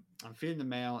feeding the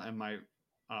mail, and my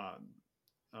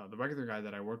the regular guy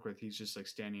that I work with, he's just like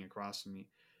standing across from me,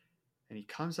 and he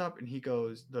comes up and he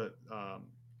goes the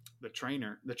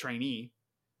trainee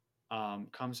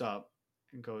comes up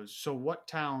and goes, "So what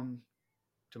town?"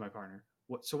 To my partner,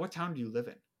 what town do you live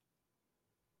in?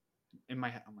 In my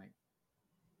head, I'm like,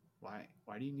 why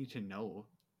do you need to know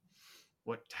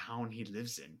what town he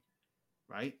lives in,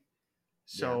 right?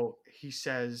 So he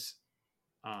says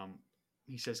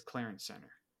Clarence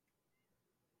Center.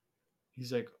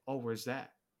 He's like, "Oh, where's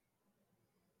that?"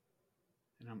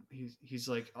 And he's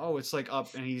like, "Oh, it's like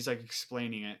up," and he's like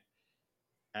explaining it,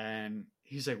 and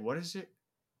he's like, "What is it?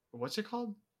 What's it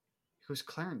called?" He goes,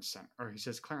 "Clarence Center," or he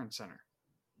says Clarence Center.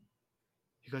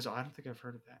 He goes, "Oh, I don't think I've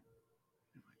heard of that."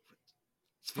 I'm like,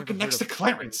 it's fucking next to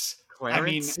Clarence.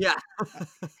 Clarence? I mean,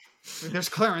 there's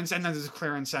Clarence, and then there's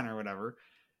Clarence Center, whatever.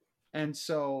 And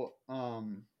so, I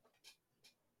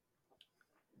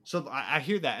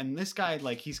hear that, and this guy,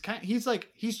 like, he's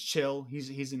chill,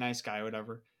 he's a nice guy,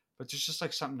 whatever. But there's just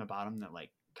like something about him that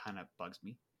like kind of bugs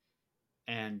me.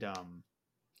 And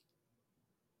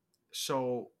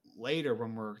so later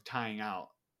when we're tying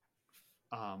out,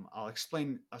 I'll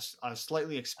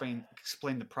slightly explain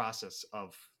the process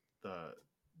of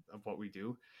what we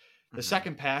do. The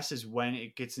second pass is when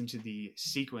it gets into the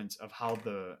sequence of how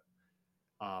the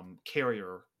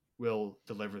carrier will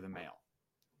deliver the mail.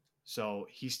 So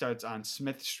he starts on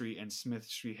Smith Street, and Smith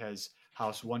Street has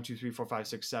house 1, 2, 3, 4, 5,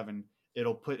 6, 7.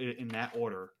 It'll put it in that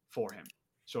order for him.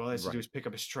 So all he has to do is pick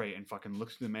up his tray and fucking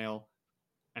look through the mail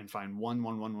and find 1,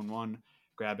 1, 1, 1, 1,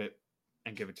 grab it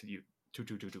and give it to you. 2,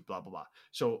 2, 2, 2, blah, blah, blah.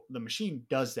 So the machine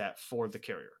does that for the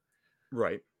carrier.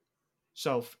 Right.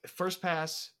 So first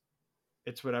pass,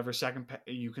 it's whatever. Second pass,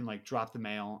 you can like drop the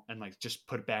mail and like just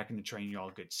put it back in the train. You're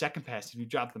all good. Second pass, if you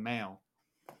drop the mail,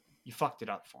 you fucked it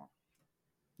up for him.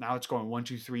 Now it's going 1,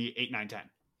 2, 3, 8, 9, 10.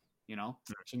 You know?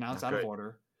 So now it's out of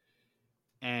order.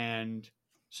 And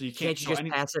so you can't. Can't you just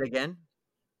pass it again?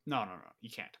 No,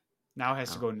 you can't. Now it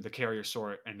has to go into the carrier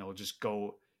sort, and it'll just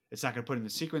go. It's not going to put in the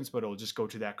sequence, but it'll just go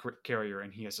to that carrier,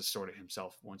 and he has to sort it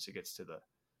himself once he gets to the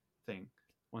thing,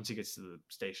 once he gets to the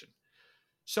station.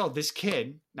 So this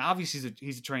kid, now obviously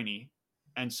he's a trainee,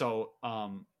 and so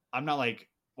I'm not like,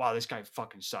 wow, this guy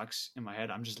fucking sucks in my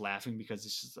head. I'm just laughing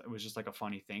because it was just like a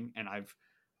funny thing, and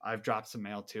I've dropped some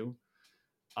mail too.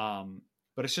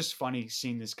 But it's just funny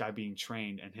seeing this guy being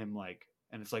trained and him like,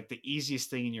 and it's like the easiest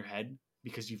thing in your head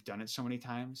because you've done it so many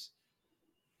times.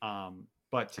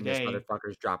 But today, and this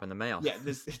motherfucker's dropping the mail. Yeah,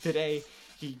 today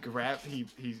he grabbed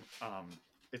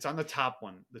it's on the top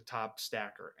one, the top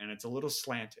stacker, and it's a little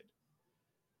slanted.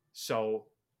 So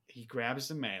he grabs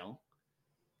the mail,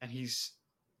 and he's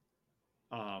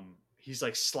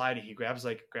like sliding. He grabs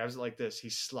it like this.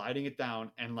 He's sliding it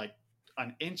down, and like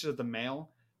an inch of the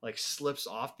mail like slips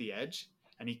off the edge,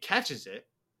 and he catches it,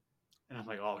 And I'm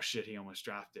like, oh shit, he almost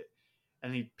dropped it.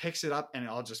 And he picks it up and it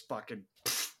all just fucking.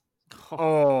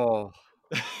 Oh,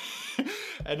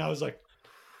 And I was like,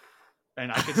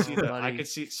 and I could see Oh, buddy.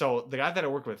 so the guy that I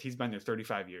work with, he's been there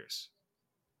 35 years.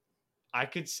 I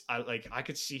could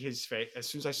see his face as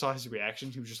soon as I saw his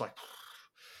reaction. He was just like,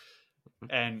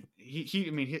 and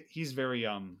he's very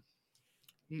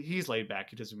he's laid back.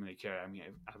 He doesn't really care. I mean,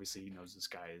 obviously he knows this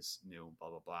guy is new, blah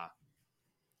blah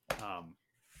blah.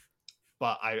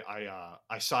 But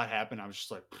I saw it happen. I was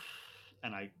just like,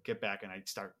 and I get back and I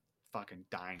start fucking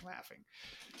dying laughing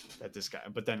at this guy.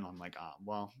 But then I'm like, oh,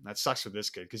 well, that sucks for this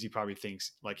kid because he probably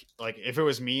thinks like if it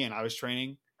was me and I was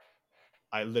training,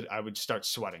 I would start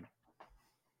sweating.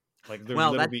 Like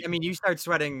well, I mean, you start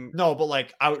sweating. no, but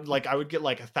I would get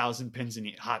like 1,000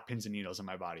 hot pins and needles in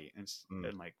my body and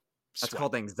like That's sweat.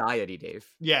 called anxiety, Dave.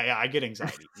 Yeah, I get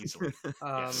anxiety easily.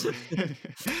 Yes.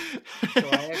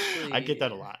 I get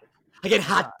that a lot. I get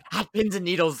hot pins and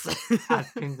needles. Hot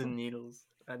pins and needles.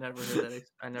 I never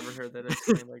heard that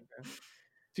explained like that.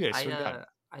 Dude, I swear to God.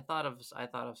 I thought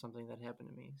of something that happened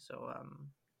to me. So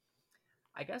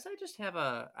I guess I just have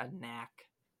a knack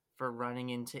for running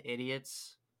into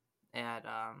idiots at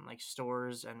like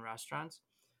stores and restaurants.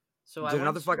 So Did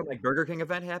another fucking like Burger King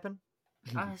event happen?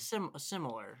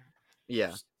 Similar.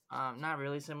 Yeah. Not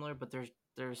really similar, but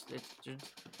there's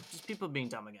just people being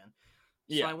dumb again.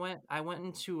 Yeah. So I went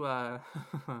into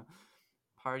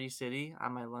Party City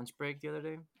on my lunch break the other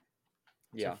day.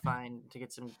 Yeah. To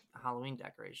get some Halloween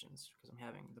decorations because I'm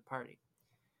having the party.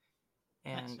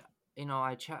 And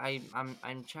Nice.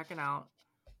 I'm checking out,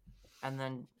 and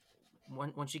then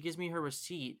when she gives me her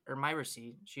receipt or my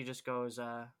receipt, she just goes,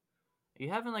 "Are you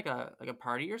having like a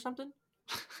party or something?"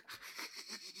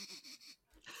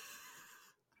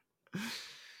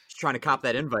 Just trying to cop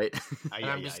that invite. And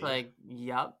I'm just like,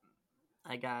 "Yup,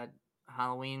 I got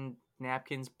Halloween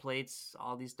napkins, plates,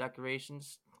 all these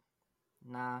decorations.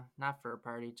 Nah, not for a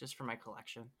party, just for my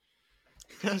collection."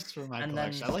 That's for my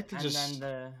collection. I like to just. And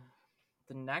then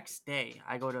the next day,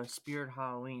 I go to Spirit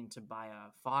Halloween to buy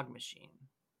a fog machine,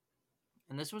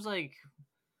 and this was like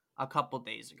a couple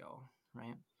days ago,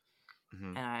 right?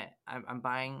 Mhm. And I'm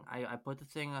buying. I put the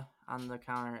thing on the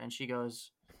counter, and she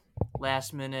goes,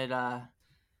 "Last minute,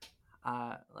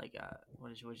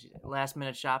 what is she say? Last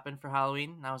minute shopping for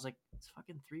Halloween." And I was like, "It's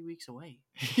fucking 3 weeks away."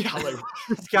 Yeah,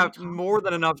 It's got more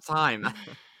than enough time.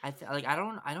 I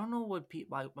don't know what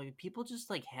people like. People just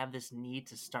like have this need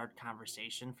to start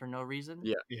conversation for no reason.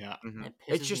 Yeah. yeah. Mhm. It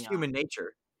It's pisses just me human off.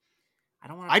 nature. I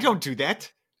don't want. I don't do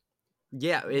that.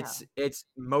 Yeah, it's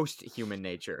most human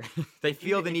nature. They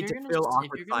feel the need to fill If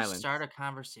awkward you're gonna silence. start a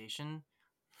conversation,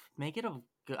 make it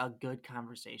a good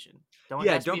conversation. Yeah,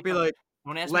 ask me don't if be I'm- like,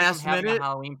 don't ask last me if I'm having minute? a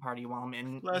Halloween party while I'm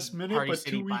in Last minute, Party but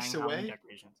City 2 weeks buying Halloween away?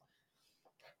 decorations.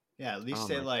 Yeah, at least Oh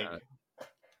say my like, God.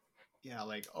 yeah,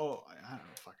 like, oh, I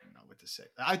don't fucking know what to say.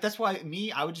 That's why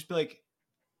I would just be like,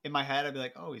 in my head, I'd be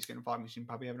like, oh, he's getting a fog machine,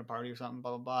 probably having a party or something,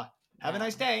 blah blah blah. Have a Yeah.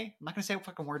 nice day. I'm not gonna say a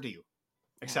fucking word to you,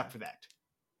 except for that.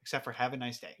 Except for have a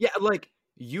nice day. Yeah, like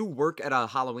you work at a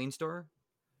Halloween store.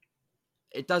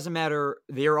 It doesn't matter.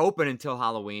 They're open until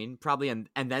Halloween, probably, and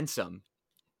then some.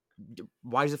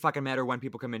 Why does it fucking matter when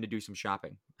people come in to do some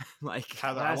shopping? Like,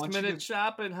 Tyler, I want you to.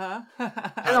 shopping, huh? and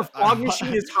a fog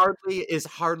machine is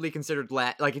hardly considered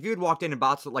like if you had walked in and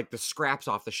bought like the scraps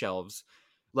off the shelves,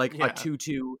 like Yeah. a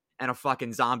tutu and a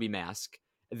fucking zombie mask.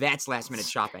 That's last minute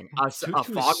shopping. A Tutu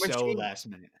fog is so machine. last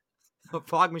minute. A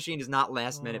fog machine is not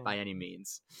last minute by Oh. any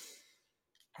means.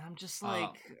 And I'm just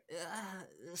like,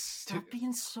 stop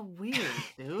being so weird,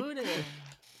 dude.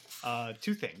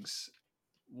 2 things.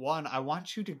 One, I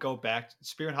want you to go back.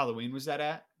 Spirit Halloween was that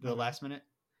at the Mhm. last minute?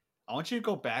 I want you to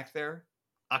go back there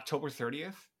October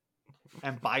 30th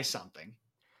and buy something.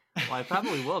 Well, I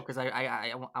probably will because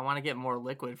I want to get more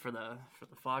liquid for the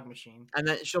fog machine. And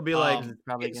then she'll be like, Um,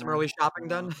 Probably getting some gonna- early shopping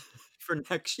done for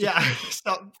next year. Yeah,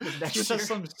 so Next just year. have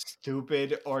some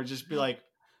stupid, or just be like,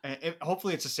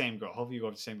 hopefully it's the same girl. Hopefully you go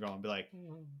with the same girl and be like,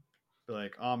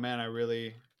 oh man, I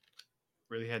really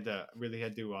had to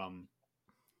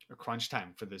a crunch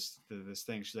time for this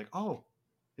thing. She's like, oh,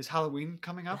 is Halloween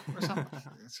coming up or something?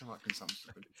 It's fucking something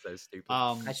stupid. It's so stupid.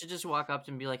 I should just walk up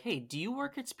and be like, "Hey, do you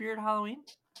work at Spirit Halloween?"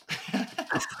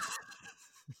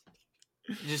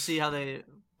 Just see how they,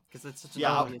 because it's such an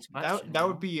Yeah, obvious question.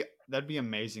 that'd be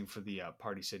amazing for the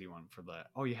Party City one. For the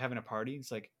you having a party?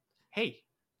 It's like, hey,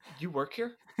 you work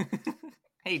here?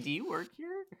 Hey, do you work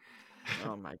here? Uh,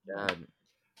 Oh my god.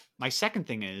 My second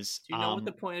thing is, Do you know what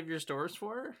the point of your store is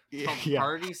for? It's called yeah.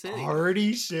 Party City.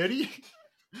 Party City.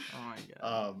 Oh my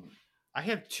god. I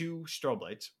have 2 strobe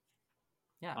lights.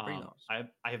 Yeah, bring those.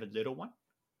 I have a little one,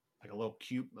 like a little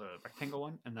cube rectangle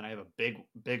one, and then I have a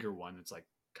bigger one that's like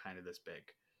kind of this big.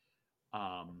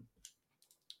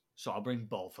 So I'll bring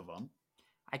both of them.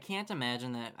 I can't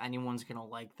imagine that anyone's gonna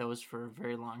like those for a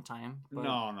very long time. But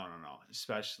No.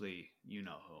 Especially you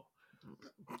know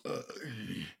who.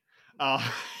 uh,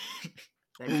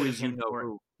 that could have you been know for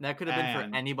who. that could have been for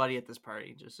And- anybody at this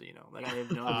party. Just so you know, like I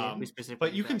have no idea who specifically.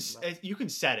 but you you're can talking about. you can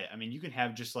set it. I mean, you can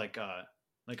have just like a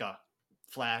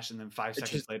flash, and then 5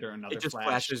 seconds just- later another It just flash.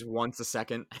 flashes once a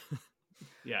second.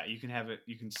 Yeah, you can have it.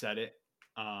 You can set it.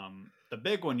 The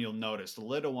big one you'll notice. The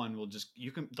little one will just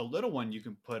the little one you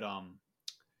can put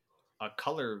a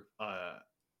color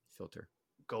Filter.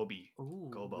 goby. Ooh,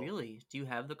 Gobo. really? Do you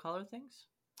have the color things?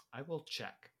 I will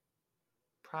check.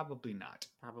 Probably not.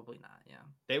 Probably not. Yeah.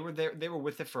 They were there. They were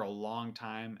with it for a long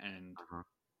time, and Uh-huh.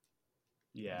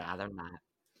 yeah. Nah, they're not.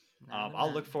 No, they're I'll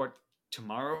not. look for it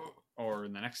tomorrow, or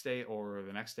the next day, or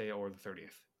the next day, or the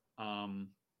 30th.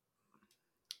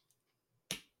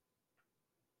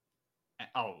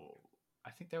 Oh,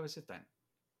 I think that was it then.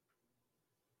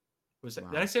 Was that?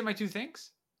 Did Wow. I say my 2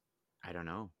 things? I don't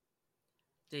know.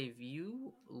 Dave,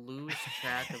 you lose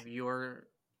track of your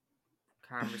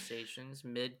conversations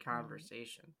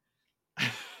mid-conversation, My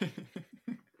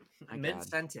God.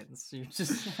 mid-sentence. You're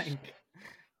just like,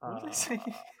 what did I say?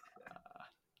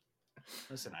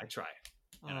 Listen, I try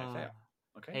and I fail.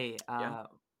 Okay. Hey, Yeah.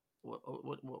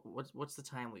 what's the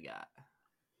time we got?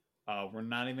 We're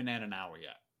not even at an hour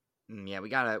yet. Yeah, we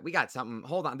got something.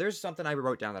 Hold on. There's something I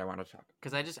wrote down that I want to talk.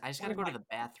 Because I just gotta go to the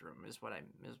bathroom. Is what.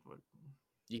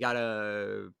 You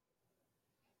gotta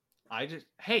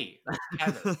Hey,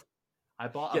 Tyler, I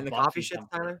bought get in a the Buffy coffee shit,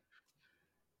 comforter. Tyler.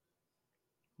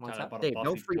 What's Tyler, I up? bought a Dave, no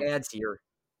Buffy free comforter. ads here.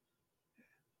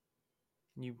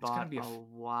 You gonna bought be a a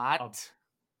what?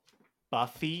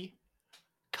 Buffy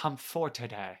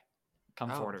comforter.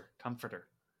 Comforter.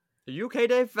 Are you okay,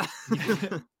 Dave?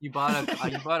 You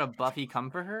bought a Buffy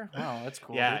comforter? Wow, that's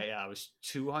cool. Yeah, dude. yeah. It was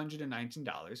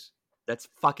 $219. That's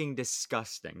fucking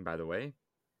disgusting, by the way.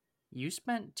 You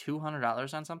spent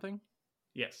 $200 on something?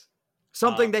 Yes.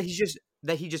 Something that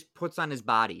he just puts on his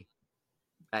body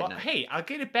at But night. hey, I'll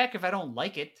get it back if I don't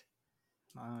like it.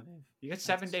 Oh, Dave, You get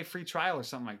 7-day free trial or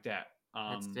something like that.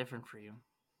 that's different for you.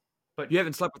 But You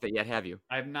haven't slept with it yet, have you?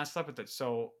 I have not slept with it.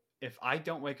 So if I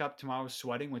don't wake up tomorrow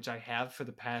sweating, which I have for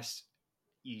the past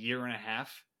year and a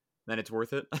half, Then it's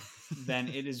worth it. then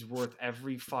it is worth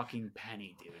every fucking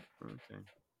penny, dude. Okay.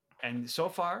 And so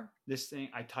far, this thing,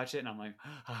 I touch it and I'm like,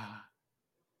 ah.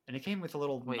 And it came with a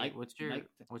little Wait, night. what's your night-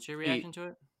 reaction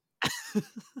to it?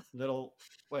 little?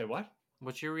 Wait, what?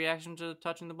 What's your reaction to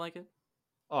touching the blanket?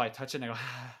 Oh, I touch it and I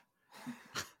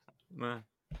go. Meh.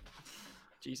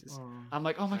 Jesus. I'm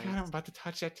like, oh my god, Right. I'm about to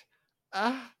touch it.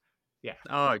 Ah.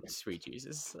 Oh, sweet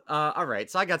Jesus. All right.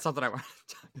 So I got something I want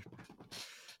to talk about.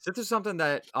 So this is something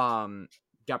that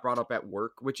got brought up at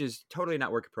work, which is totally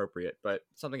not work appropriate, but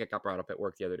something that got brought up at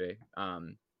work the other day.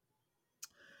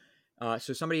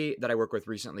 So somebody that I work with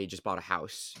recently just bought a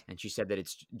house, and she said that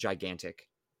it's gigantic.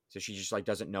 So she just like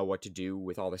doesn't know what to do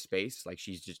with all the space. Like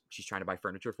she's trying to buy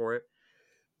furniture for it.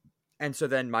 And so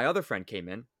then my other friend came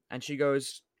in, and she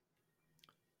goes,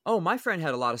 "Oh, my friend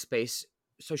had a lot of space,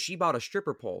 so she bought a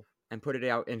stripper pole and put it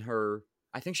out in her.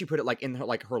 I think she put it like in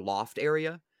her loft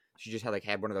area. She just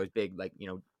had one of those big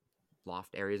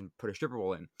loft areas and put a stripper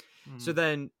pole in. So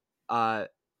then my other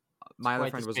quite the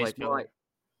friend was space like, well, filler.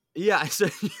 yeah, so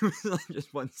it was like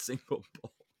just one single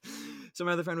pole. So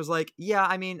my other friend was like, yeah,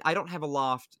 I mean, I don't have a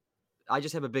loft. I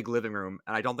just have a big living room,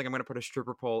 and I don't think I'm going to put a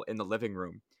stripper pole in the living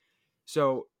room.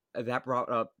 So that brought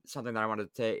up something that I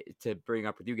wanted to bring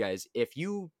up with you guys. If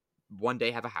you one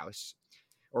day have a house,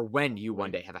 or when you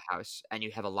one day have a house and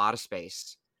you have a lot of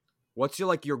space, what's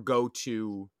your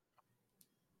go-to?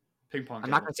 Ping pong. I'm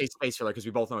not going to say space filler because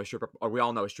we both know we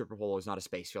all know a stripper pole is not a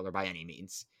space filler by any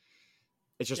means.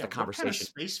 It's just a conversation. What kind of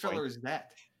space filler is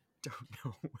that? Don't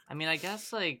know. I mean, I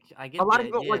guess I get A lot the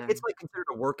of people idea. it's considered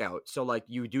a workout. So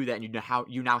you do that and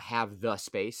you now have the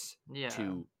space Yeah.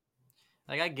 to.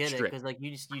 Like I get it strip. because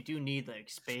you do need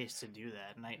space to do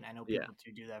that, and I know Yeah. people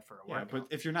do that for a Yeah, workout. but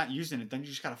if you're not using it, then you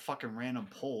just got a fucking random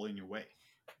pole in your way.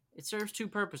 It serves two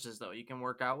purposes though. You can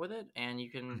work out with it, and you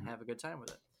can Mhm. have a good time with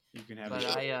it. You can have. But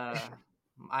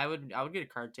I would get a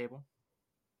card table.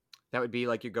 That would be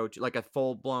your go-to, like a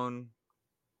full-blown.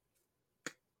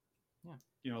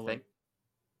 like thing.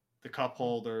 the cup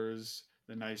holders,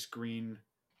 the nice green,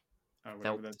 whatever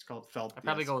Felt. that's called, felt. I'd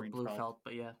probably yes, go with green blue felt,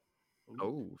 but yeah,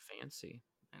 Oh, fancy.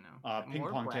 I know. Ping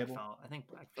More pong black table. Felt. I think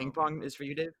black Ping felt. pong is for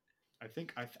you, Dave. I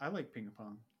think I like ping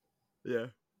pong. Yeah.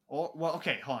 Oh well,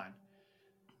 okay, hold on.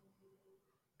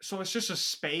 So it's just a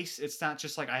space. It's not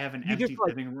just like I have an You empty just like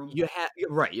living room. you have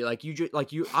right. You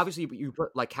obviously you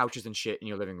put like couches and shit in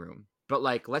your living room. But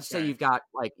like, let's say Okay.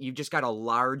 you've just got a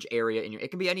large area in your.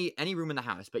 It can be any room in the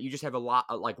house, but you just have a lot.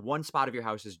 Like one spot of your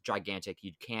house is gigantic.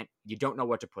 You don't know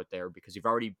what to put there because you've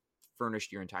already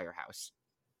furnished your entire house.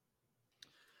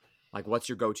 Like, what's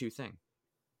your go-to thing?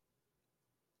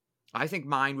 I think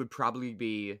mine would probably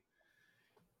be.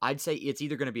 I'd say it's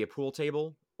either going to be a pool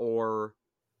table or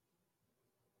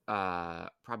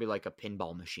probably like a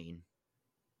pinball machine.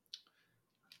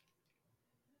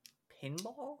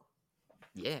 Pinball?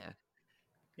 Yeah.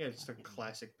 Yeah, it's a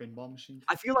classic pinball machine.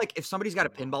 I feel like if somebody's got a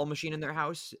pinball machine in their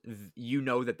house, you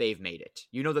know that they've made it.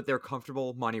 You know that they're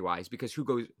comfortable money-wise because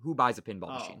who buys a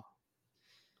pinball machine?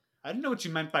 I didn't know what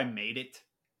you meant by made it.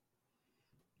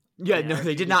 Yeah, Yeah, no, I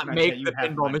they You did just not meant make that you the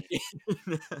have pinball money.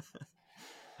 machine.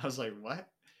 I was like, what?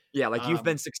 Yeah, like you've Um,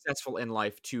 been successful in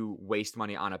life to waste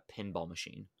money on a pinball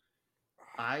machine.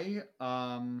 I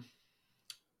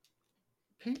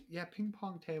ping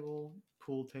pong table,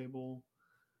 pool table.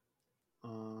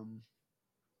 I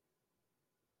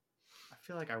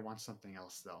feel like I want something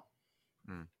else though.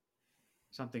 Hmm.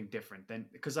 Something different than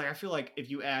because like I feel like if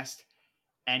you asked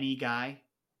any guy,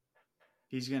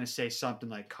 he's gonna say something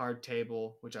like card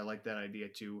table, which I like that idea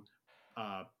too.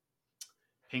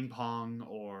 Ping pong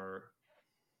or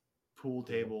pool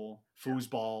table,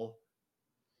 foosball.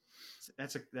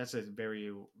 That's a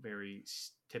very very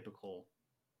typical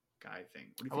guy thing.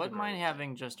 What do you I think a wouldn't girl mind would say?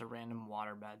 having just a random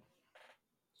water bed,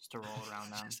 just to roll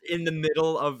around on. Just in the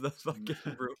middle of the fucking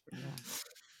room. Yeah,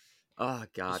 Oh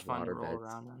God, just fun to water roll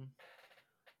beds. around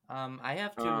on. I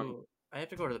have Um,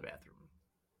 to go to the bathroom.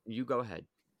 You go ahead.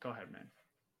 Go ahead, man.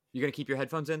 You gonna keep your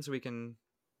headphones in so we can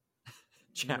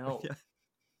chat No. with you?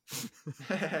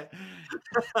 Well,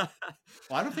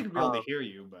 I don't think we'll be able to hear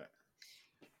you, but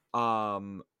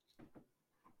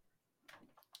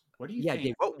what do you Yeah, think?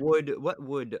 Dave. What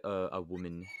would a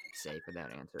woman say for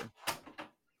that answer?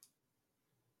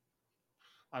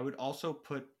 I would also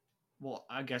put. Well,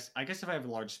 I guess if I have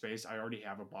a large space, I already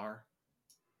have a bar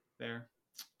there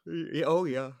Yeah, oh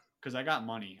yeah. because I got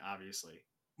money, obviously.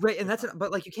 Right, and If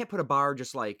but like you can't put a bar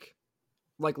just like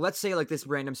let's say like this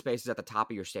random space is at the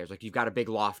top of your stairs, like you've got a big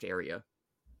loft area.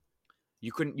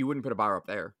 You wouldn't put a bar up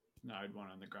there. No, I'd want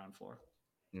it on the ground floor.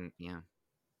 Yeah.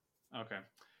 Okay.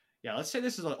 Yeah, let's say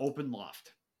this is an open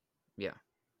loft. Yeah.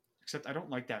 Except I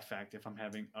don't like that fact if I'm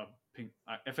having a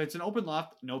if it's an open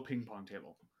loft, no ping pong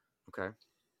table. Okay.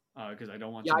 Because I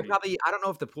don't want Yeah, somebody. I don't know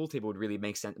if the pool table would really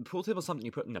make sense. The pool table is something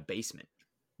you put in the basement.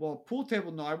 Well, pool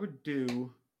table, no, I would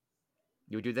do.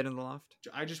 You would do that in the loft?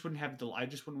 I just wouldn't have the. I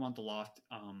just wouldn't want the loft.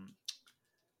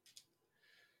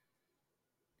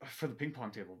 For the ping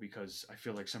pong table because I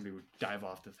feel like somebody would dive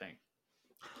off the thing.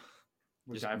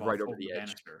 Just right over the edge.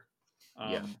 banister.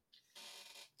 Yeah.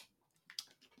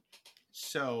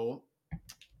 So,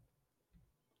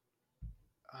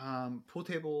 pool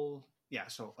table. Yeah.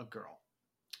 So a girl.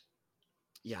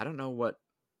 Yeah, I don't know what.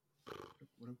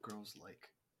 What do girls like?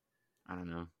 I don't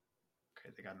know. Okay,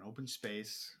 they got an open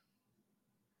space.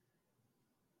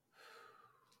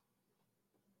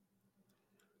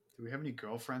 Do we have any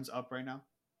girlfriends up right now?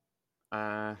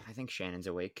 I think Shannon's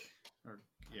awake. Or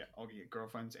yeah, okay,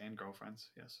 girlfriends and girlfriends.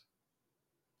 Yes.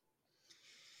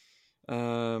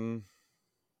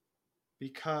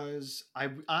 Because I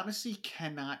honestly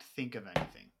cannot think of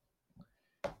anything.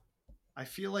 I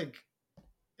feel like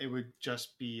it would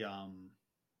just be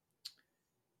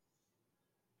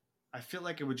I feel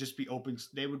like it would just be open.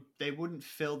 They wouldn't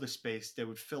fill the space. They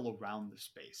would fill around the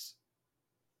space,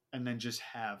 and then just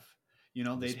have they'd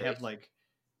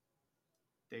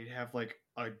have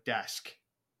a desk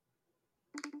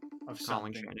of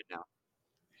Calling something. Shannon now.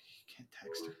 You can't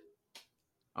text her.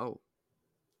 Oh,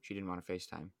 she didn't want to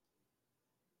FaceTime.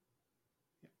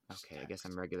 Yeah, just Okay, I guess text.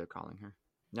 I'm regular calling her.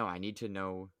 No, I need to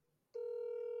know.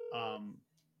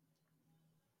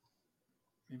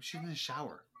 Maybe she's in the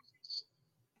shower.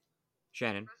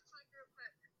 Shannon.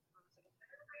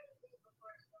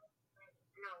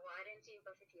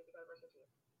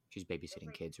 She's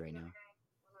babysitting kids right now.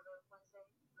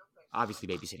 Obviously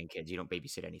babysitting kids. You don't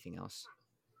babysit anything else.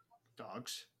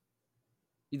 Dogs.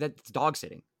 That's dog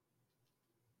sitting.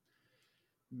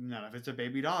 Not if it's a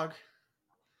baby dog.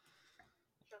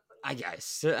 I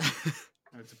guess.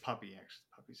 It's a puppy, actually.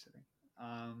 Puppy sitting.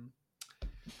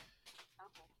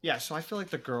 Yeah, so I feel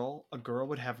like a girl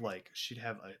would have she'd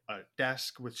have a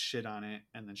desk with shit on it,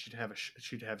 and then she'd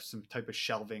have some type of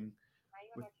shelving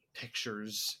with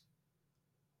pictures.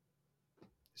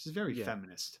 This is very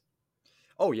feminist.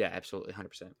 Oh yeah, absolutely,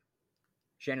 100%.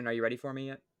 Shannon, are you ready for me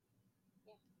yet?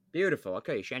 Beautiful.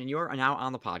 Okay, Shannon, you are now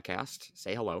on the podcast.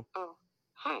 Say hello. Oh,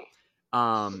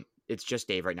 hi. It's just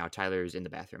Dave right now. Tyler's in the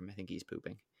bathroom. I think he's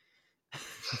pooping.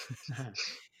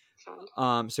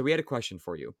 Fun. So we had a question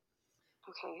for you.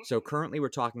 Okay. So currently we're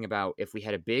talking about if we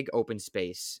had a big open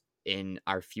space in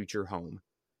our future home,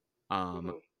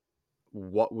 Mhm.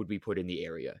 what would we put in the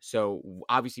area? So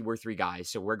obviously we're three guys,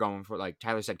 so we're going for, like,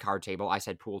 Tyler said card table, I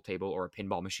said pool table or a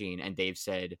pinball machine, and Dave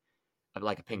said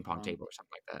like a ping pong table or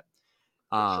something like that.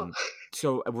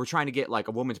 So we're trying to get like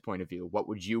a woman's point of view. What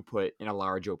would you put in a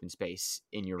large open space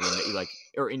in your room that you like,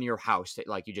 or in your house that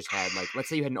like you just had, like, let's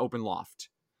say you had an open loft.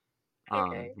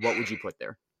 Okay. What would you put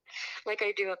there? Like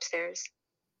I do upstairs.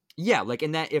 Yeah, like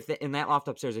in that in that loft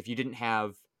upstairs, if you didn't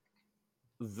have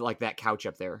like that couch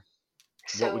up there,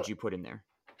 So what would you put in there?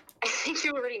 I think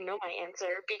you already know my answer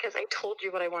because I told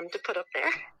you what I wanted to put up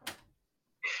there.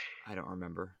 I don't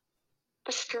remember.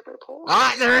 A stripper pole.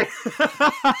 There.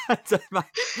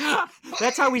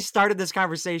 That's how we started this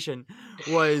conversation.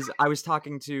 Was I was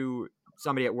talking to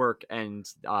somebody at work, and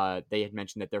they had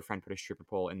mentioned that their friend put a stripper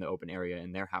pole in the open area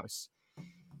in their house.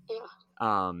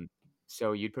 Yeah.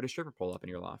 So you'd put a stripper pole up in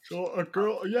your loft. So a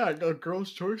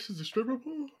girl's choice is a stripper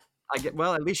pole.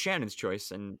 Well, at least Shannon's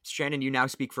choice, and Shannon, you now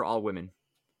speak for all women.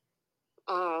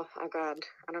 Oh God.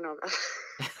 I don't know.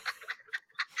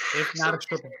 If not a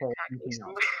stripper pole, anything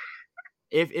else.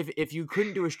 If you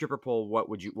couldn't do a stripper pole,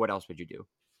 what else would you do?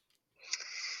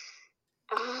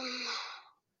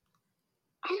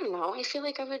 I don't know. I feel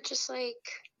like I would just like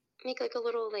make like a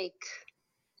little like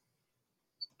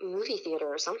movie theater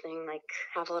or something. Like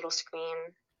have a little screen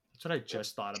That's what I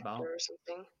just thought about. or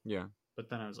something. Yeah. But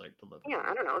then I was like, the living Yeah,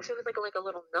 I don't know. If it was like a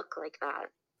little nook like that.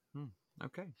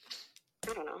 Okay.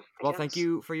 I don't know. Well, thank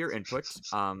you for your input.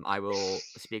 I will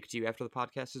speak to you after the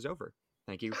podcast is over.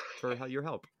 Thank you for your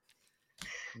help.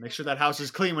 Make sure that house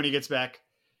is clean when he gets back.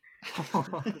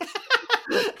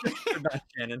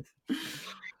 Shannon.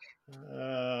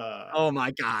 Uh, Oh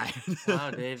my god.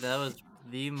 Wow, Dave, that was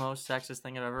the most sexist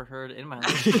thing I've ever heard in my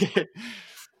life.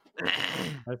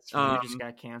 That's You Um, just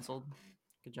got canceled.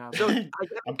 Good job. So I'm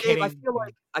Dave, kidding.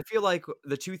 I feel like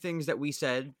the two things that we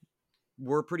said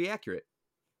were pretty accurate.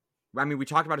 I mean, we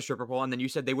talked about a stripper pole, and then you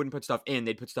said they wouldn't put stuff in;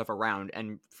 they'd put stuff around.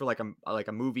 And for like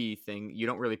a movie thing, you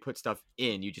don't really put stuff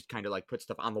in; you just kind of like put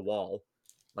stuff on the wall,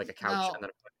 like a couch, Now- and then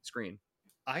a screen.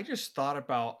 I just thought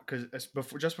about because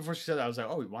just before she said that, I was like,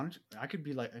 oh, why don't you, I could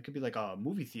be like a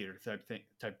movie theater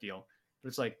type deal. But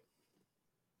it's like,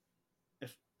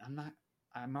 if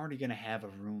I'm already gonna have a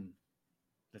room.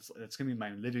 That's gonna be my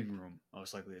living room.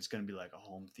 Most likely, it's gonna be like a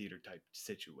home theater type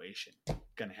situation.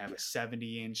 Gonna have a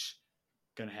 70-inch.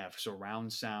 Gonna have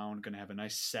surround sound. Gonna have a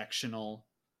nice sectional.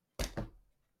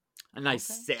 A nice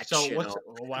Okay. section. So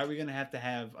why are we gonna have to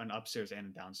have an upstairs and a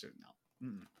downstairs now?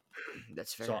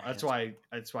 That's fair. So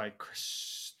that's why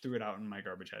Chris threw it out in my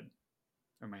garbage head,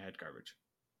 or my head garbage.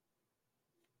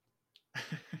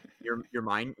 your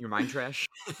mind trash.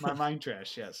 My mind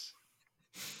trash, yes.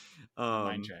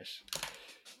 Mind trash.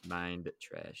 Mind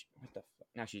trash. What the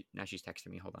fuck? Now she's texting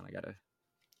me. Hold on, I gotta.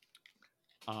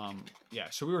 Yeah.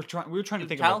 So we were trying to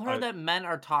think Tell about her that men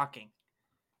are talking.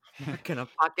 I'm gonna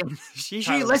fucking. She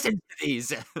Tyler. listens to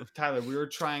these. Tyler. We were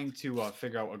trying to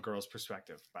figure out a girl's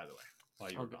perspective. By the way,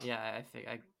 while you were Okay, gone. yeah, I think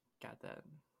I got that.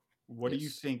 What do you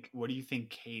Yes. think? What do you think,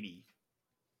 Katie?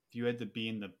 If you had to be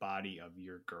in the body of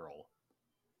your girl.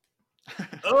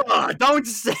 Ugh, don't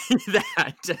say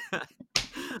that.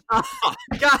 Oh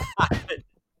God.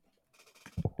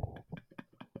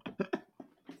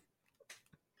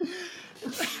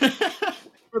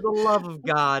 For the love of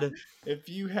God. If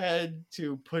you had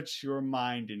to put your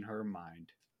mind in her mind,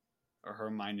 or her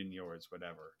mind in yours,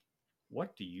 whatever,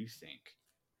 what do you think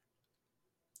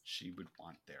she would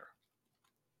want there?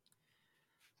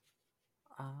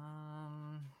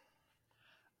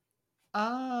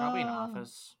 Probably an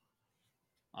office.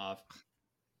 Off.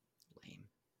 Lame.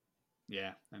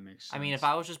 Yeah, that makes sense. I mean, if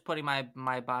I was just putting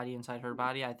my body inside her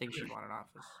body, I think she'd want an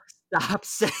office. Stop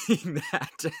saying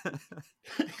that.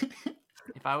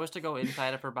 If I was to go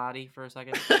inside of her body for a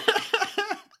second,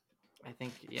 I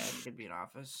think, yeah, it could be an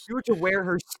office. If you were to wear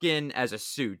her skin as a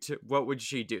suit, what would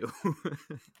she do?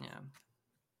 Yeah.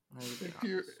 I think it'd if be an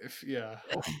you, office. if yeah,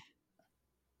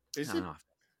 is I don't it? know.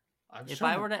 I'm If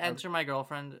trying I were to enter my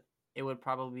girlfriend, it would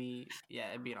probably, yeah,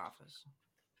 it'd be an office.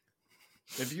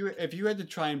 If you had to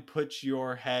try and put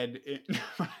your head in,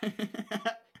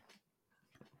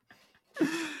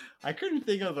 I couldn't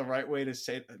think of the right way to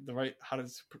say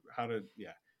how to yeah.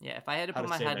 Yeah, if I had to How put to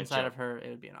my say head that inside of joke. her, it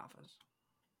would be an office.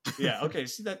 Yeah, okay,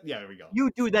 see that? Yeah, there we go. You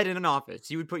do that in an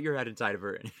office. You would put your head inside of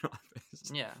her in an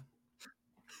office. Yeah.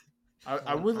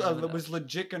 I was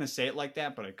legit gonna say it like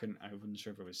that, but I couldn't. I wasn't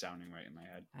sure if it was sounding right in my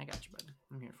head. I got you, bud.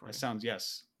 I'm here for That you. sounds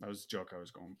yes. That was the joke I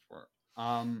was going for.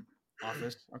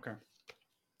 Office. Okay.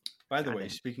 By the way,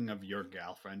 speaking of your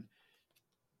girlfriend,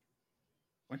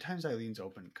 what time's Eileen's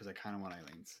open? Because I kind of want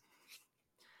Eileen's.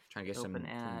 Trying to get Open some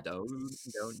at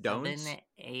donuts. 7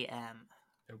 a.m.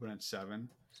 Open at 7.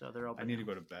 So they're open. I need to now.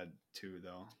 go to bed too,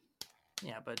 though.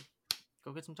 Yeah, but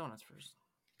go get some donuts first.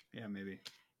 Yeah, maybe.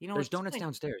 You know, There's at this donuts point-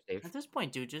 downstairs, Dave. At this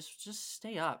point, dude, just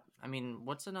stay up. I mean,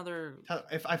 what's another?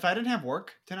 If I didn't have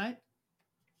work tonight,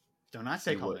 do not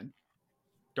say You call would. in.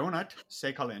 Donut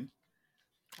say call in.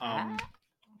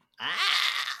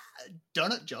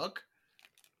 Donut joke.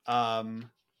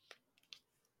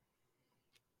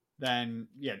 Then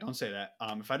yeah, don't say that.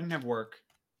 If I didn't have work,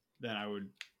 then I would.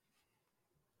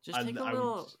 Just I- take a I would-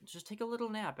 little. Just take a little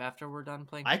nap after we're done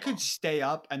playing. I football. could stay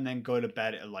up and then go to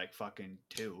bed at like fucking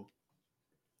 2.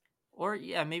 Or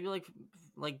yeah, maybe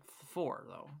like 4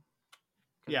 though.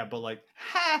 Yeah, but like,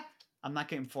 I'm not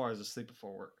getting 4 hours of sleep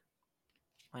before work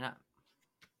Why not?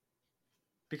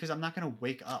 because I'm not gonna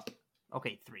wake up.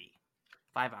 Okay, 3.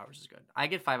 5 hours is good. I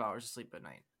get 5 hours of sleep at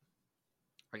night.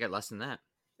 I get less than that.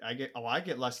 I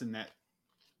get less than that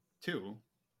too.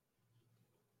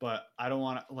 But I don't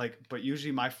want to like. But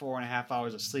usually my 4.5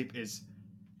 hours of sleep is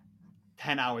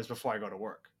 10 hours before I go to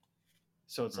work.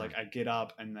 So it's like I get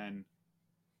up and then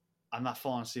I'm not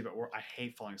falling asleep at work. I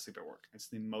hate falling asleep at work. It's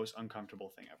the most uncomfortable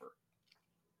thing ever.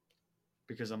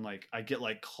 Because I'm like I get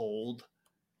like cold,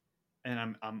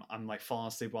 and I'm like falling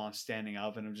asleep while I'm standing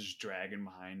up, and I'm just dragging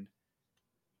behind.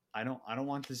 I don't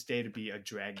want this day to be a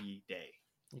draggy day.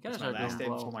 You gotta It's my start last day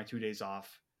doing before blow. my 2 days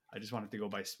off. I just want it to go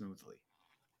by smoothly.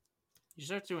 You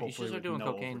should start Hopefully with doing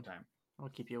no cocaine. overtime. It'll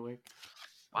keep you awake.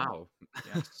 Wow.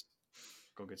 Yes.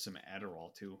 Go get some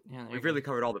Adderall too. Yeah, there you We've go. really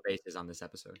covered all the bases on this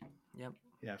episode. Yep.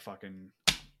 Yeah, fucking.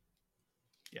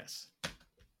 Yes.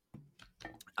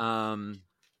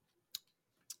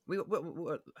 We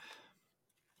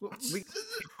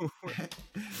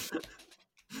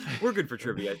we're good for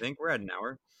trivia. I think we're at an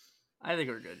hour. I think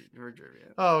we're good. We're good.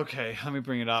 Yeah. Oh, okay, let me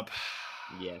bring it up.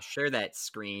 Yeah, share that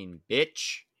screen,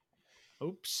 bitch.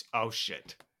 Oops. Oh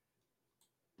shit.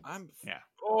 Yeah.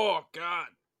 Oh God.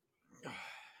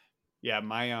 Yeah,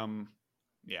 my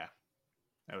yeah.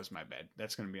 That was my bad.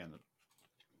 That's gonna be on the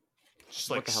just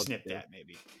What like the hell did snip you do? that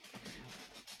maybe.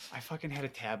 I fucking had a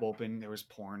tab open. There was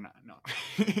porn. No.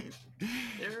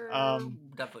 There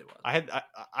definitely was.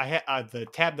 I had the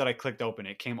tab that I clicked open.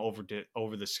 It came over the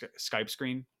Skype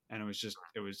screen, and it was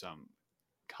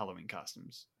Halloween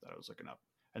costumes that I was looking up.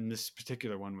 And this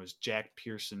particular one was Jack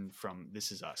Pearson from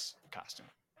This Is Us costume.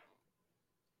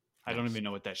 I don't even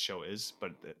know what that show is,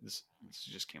 but this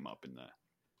just came up in the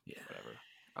whatever.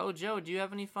 Oh, Joe, do you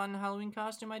have any fun Halloween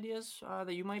costume ideas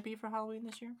that you might be for Halloween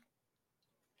this year?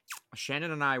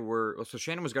 Shannon and I were so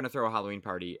Shannon was going to throw a Halloween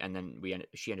party, and then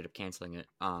she ended up canceling it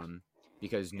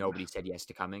because nobody said yes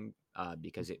to coming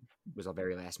because it was a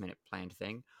very last minute planned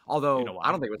thing. Although You know why?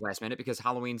 I don't think it was last minute because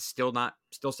Halloween's still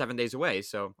 7 days away.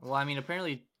 So Well, I mean,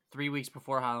 apparently 3 weeks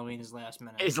before Halloween is last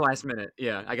minute. it's last minute.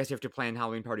 Yeah, I guess you have to plan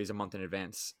Halloween parties a month in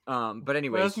advance. But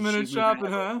anyway, last minute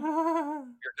shopping, huh?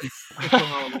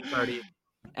 Halloween party,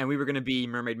 and we were going to be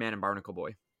Mermaid Man and Barnacle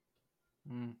Boy.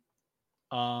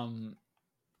 Mm.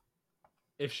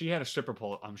 If she had a stripper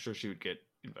pole, I'm sure she would get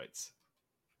invites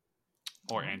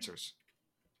or answers.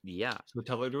 Yeah, So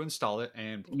tell her to install it,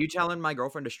 and you telling my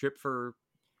girlfriend to strip for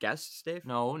guests, Dave?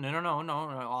 No.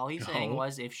 All he's saying No.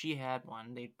 was if she had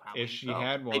one, they'd probably. if she go.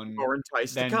 had They'd one, be more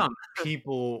enticed to then come.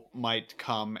 people might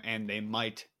come and they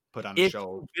might put on a If,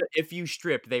 show. if you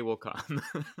strip, they will come.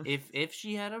 If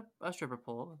she had a stripper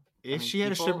pole. If she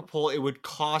had a stripper pole, it would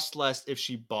cost less if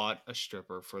she bought a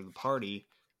stripper for the party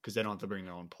because they don't have to bring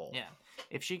their own pole. Yeah.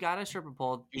 If she got a stripper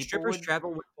pole, Do people strippers would.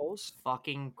 travel with poles?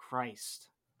 Fucking Christ.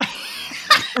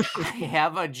 I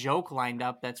have a joke lined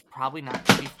up that's probably not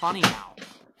going to be funny now.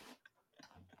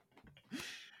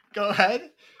 Go ahead.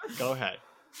 Go ahead.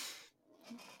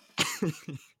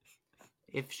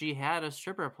 If she had a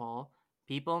stripper pole,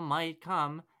 people might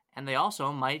come, and they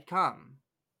also might come.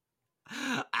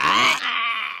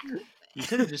 You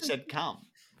could have just said come.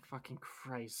 Fucking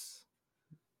Christ.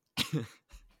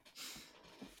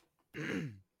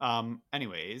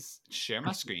 Anyways, share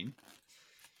my screen.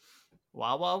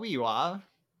 Wah wah wee wah.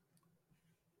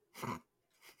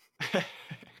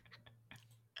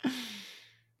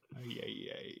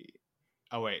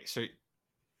 Oh wait,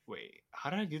 how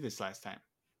did I do this last time?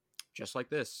 Just like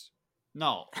this.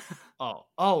 No.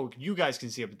 Oh, you guys can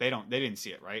see it, but they didn't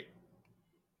see it, right?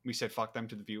 We said fuck them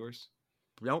to the viewers.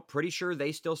 No, pretty sure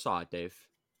they still saw it, Dave.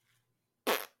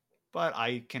 But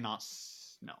I cannot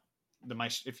no.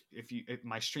 if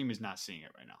my stream is not seeing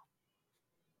it right now.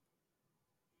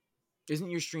 Isn't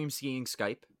your stream seeing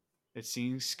Skype? It's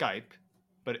seeing Skype,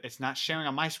 but it's not sharing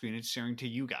on my screen. It's sharing to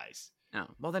you guys. No.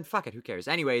 Well, then fuck it. Who cares?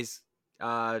 Anyways, Pick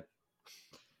a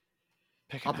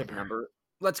I'll pick a number.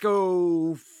 Let's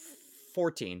go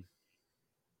 14.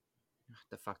 What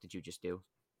the fuck did you just do?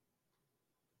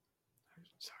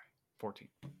 Sorry. 14.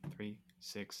 3,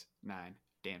 6, 9.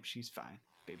 Damn, she's fine.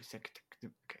 Baby second.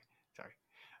 Okay. Sorry.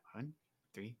 1,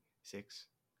 3, 6.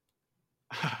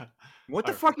 What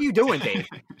the fuck are you doing, Dave?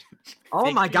 Oh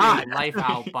Figure my your god. life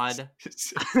out, bud.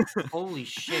 Holy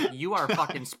shit, you are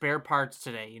fucking spare parts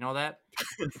today. You know that?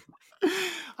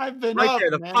 I've been Right up,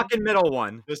 there, the man. fucking middle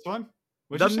one. This one?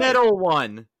 The middle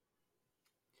one.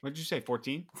 What'd you say?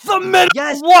 14? The middle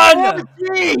Yes, one.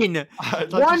 14! I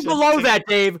thought One you said below 6. that,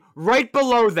 Dave. Right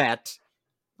below that.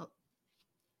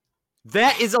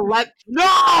 That is 11.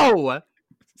 No!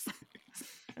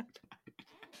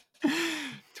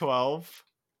 12.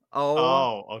 Oh,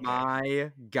 Oh, okay.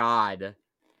 my god.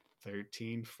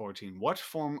 13, 14. What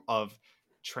form of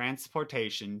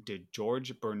transportation did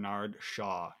George Bernard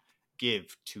Shaw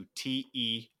give to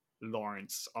T.E.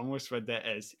 Lawrence? Almost read that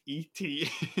as E.T.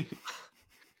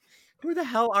 Who the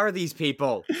hell are these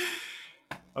people?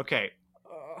 Okay.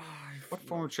 What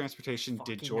form of transportation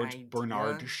did fucking George idea.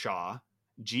 Bernard Shaw,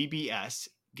 GBS,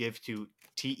 give to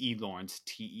T.E. Lawrence,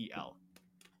 TEL?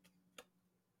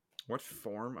 What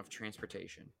form of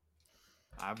transportation?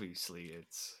 Obviously,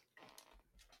 it's...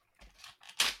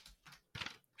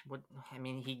 What? I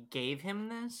mean, he gave him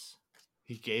this.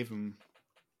 He gave him...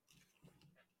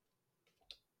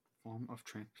 Form of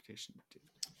transportation.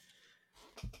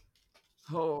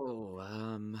 Oh,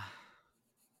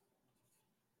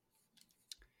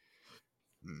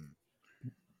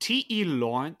 T.E.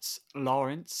 Lawrence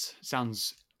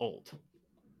sounds old.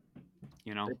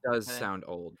 You know? it does Okay. sound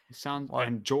old. Well,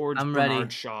 And George I'm Bernard ready.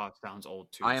 Shaw sounds old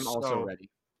too. I am also So, ready.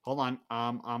 Hold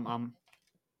on.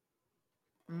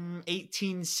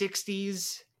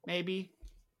 1860s maybe.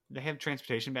 Did they have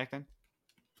transportation back then?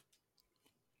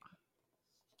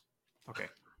 Okay,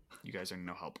 you guys are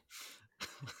no help.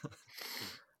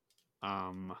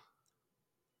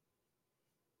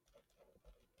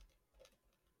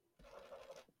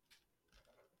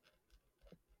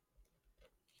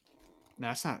 No,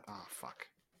 that's not. Oh fuck.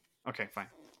 Okay, fine.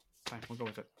 We'll go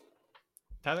with it.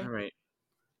 Tyler, All right.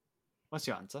 what's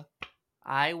your answer?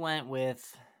 I went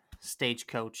with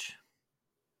Stagecoach.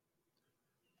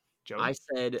 Joe, I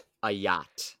said a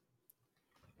yacht.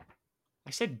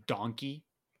 I said donkey.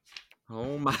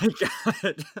 Oh my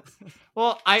god.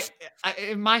 Well, I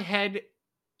in my head,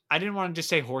 I didn't want to just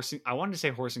say horse. I wanted to say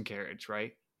horse and carriage,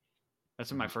 right?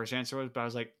 That's what my first answer was, but I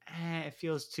was like, it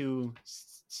feels too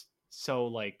so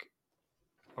like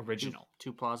original.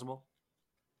 Too plausible.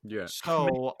 Yeah.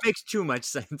 So Makes too much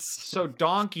sense. so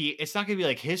donkey, it's not gonna be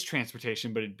like his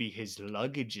transportation, but it'd be his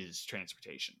luggage's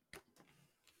transportation.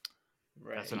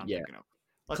 That's what I'm Yeah. thinking of.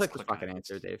 Let's Click the click on fucking it.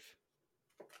 answer, Dave.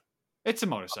 It's a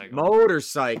motorcycle.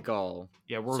 Motorcycle.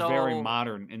 Yeah, we're very So-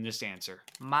 modern in this answer.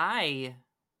 My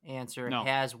answer No.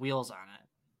 has wheels on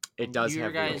it. It does Your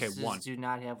have guys' wheels. Okay, one. do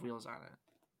not have wheels on it.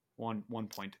 One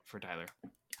point for Tyler.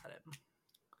 Got it.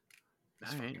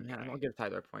 This All right, fucking yeah, guy. I'll give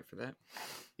Tyler a point for that.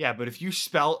 Yeah, but if you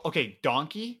spell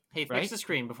donkey, Hey, fix Right? the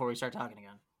screen before we start talking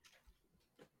again.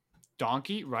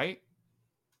 donkey, right?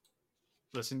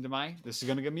 Listen to this is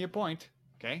gonna give me a point.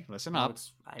 Okay, listen No, up.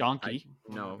 Donkey.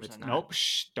 No, 100% it's not. Nope,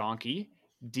 donkey.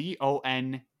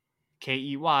 Donkey.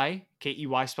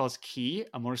 Key spells key.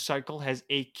 A motorcycle has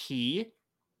a key.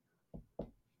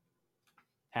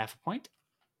 Half a point.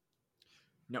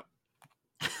 No.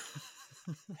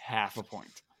 Half a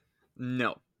point.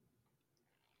 No.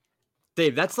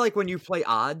 Dave, that's like when you play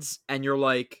odds and you're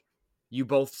like, you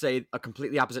both say a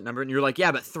completely opposite number and you're like,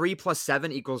 yeah, but 3 plus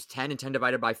 7 equals 10 and 10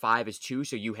 divided by 5 is 2,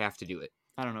 so you have to do it.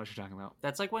 I don't know what you're talking about.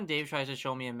 That's like when Dave tries to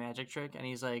show me a magic trick and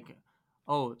he's like,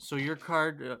 "Oh, so your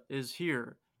card is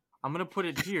here. I'm gonna put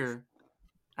it here,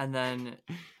 and then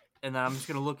I'm just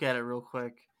gonna look at it real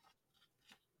quick."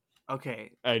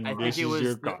 Okay, And I this think it is was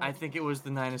your the, card. I think it was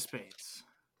the 9 of spades.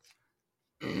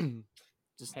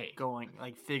 Just Hey, going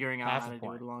like figuring out half how a to do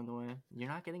point. it along the way. You're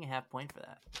not getting a half point for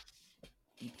that.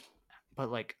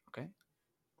 But like, okay.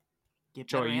 Get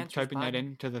Joe, are better you answers, typing that bud.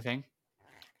 into the thing?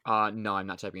 No, I'm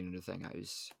not typing into the thing. I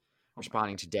was Oh my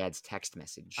responding to Dad's text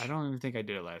message. I don't even think I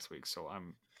did it last week, so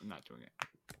I'm not doing it.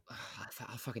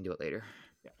 I'll fucking do it later.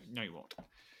 Yeah, no, you won't.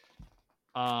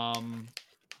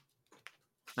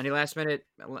 Any last minute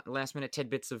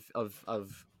tidbits of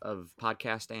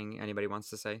podcasting anybody wants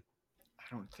to say? I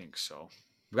don't think so.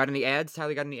 We got any ads?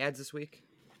 Tyler, got any ads this week?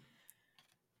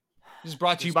 This is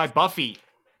brought to you by Buffy.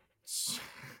 This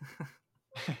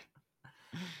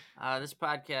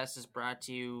podcast is brought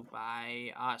to you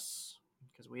by us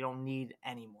because we don't need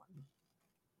anyone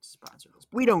to sponsor this.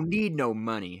 We don't need no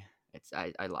money.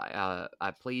 I lie.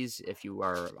 Please, if you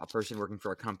are a person working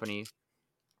for a company,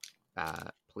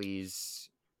 please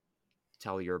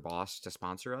tell your boss to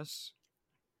sponsor us.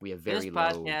 We have very This low.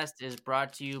 podcast is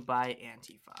brought to you by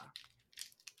Antifa.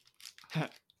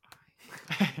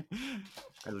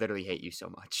 I literally hate you so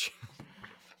much.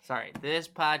 Sorry, this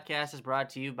podcast is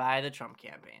brought to you by the Trump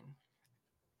campaign.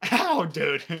 Ow,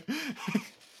 dude.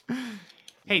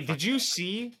 Hey, did you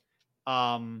see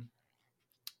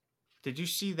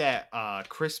that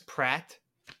Chris Pratt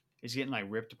is getting like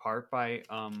ripped apart by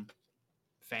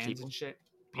fans People? and shit?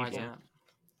 Why is People. that?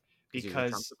 He's a Trump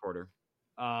Because supporter.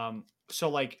 so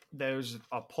like there's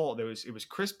a poll. It was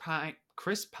Chris Pine,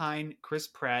 Chris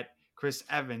Pratt, Chris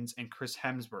Evans, and Chris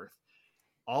Hemsworth.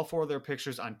 All four of their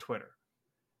pictures on Twitter.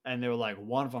 And they were like,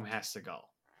 one of them has to go.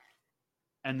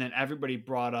 And then everybody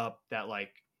brought up that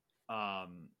like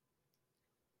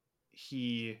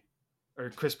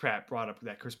Chris Pratt brought up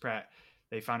that Chris Pratt,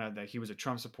 they found out that he was a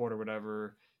Trump supporter or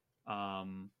whatever.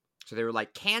 So they were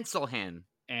like, cancel him.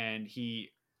 And he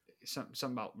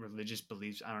something about religious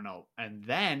beliefs, I don't know. And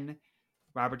then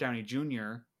Robert Downey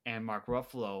Jr. and Mark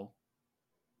Ruffalo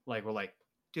were like,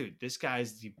 dude, this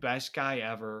guy's the best guy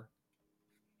ever.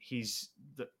 He's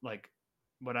the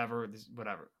whatever.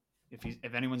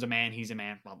 If anyone's a man, he's a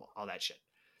man. Blah blah, all that shit.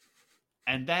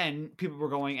 And then people were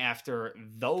going after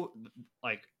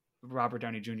Robert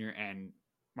Downey Jr. and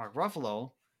Mark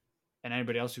Ruffalo and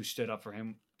anybody else who stood up for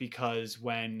him, because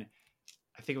when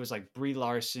I think it was like Brie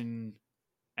Larson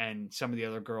and some of the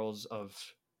other girls of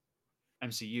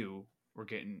MCU were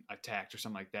getting attacked or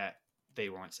something like that, they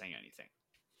weren't saying anything.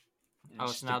 Oh,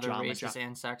 so now they're racist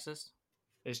and sexist?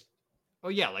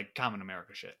 Like common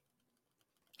America shit.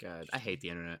 God, I hate the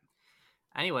internet.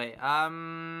 Anyway, eat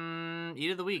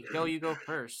of the week. Go, you go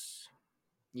first.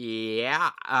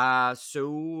 Yeah.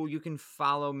 So you can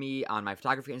follow me on my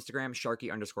photography Instagram,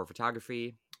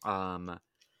 Sharky_photography.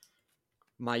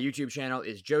 My YouTube channel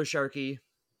is Joe Sharky,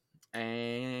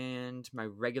 and my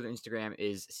regular Instagram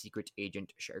is Secret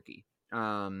Agent Sharky.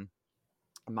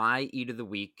 My eat of the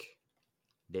week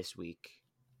this week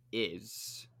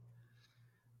is,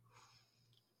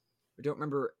 I don't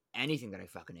remember anything that I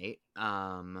fucking ate.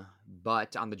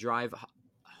 But on the drive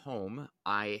home,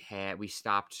 when we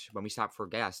stopped for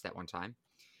gas that one time.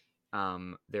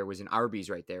 There was an Arby's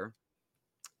right there,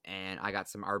 and I got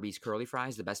some Arby's curly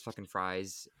fries, the best fucking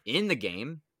fries in the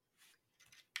game.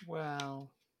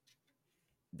 Well,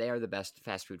 they are the best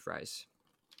fast food fries.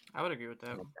 I would agree with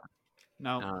that.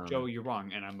 No, Joe, you're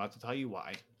wrong, and I'm about to tell you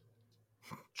why.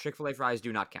 Chick-fil-A fries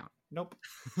do not count. Nope.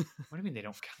 What do you mean they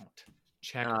don't count?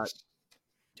 Checkers.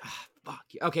 Fuck.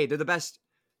 Okay, they're the best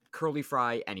curly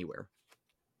fry anywhere.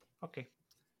 Okay.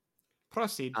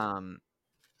 Proceed.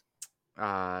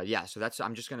 Yeah, so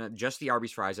I'm just the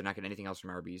Arby's fries. I'm not getting anything else from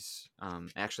Arby's.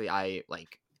 Actually, I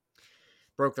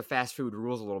broke the fast food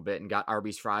rules a little bit and got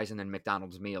Arby's fries and then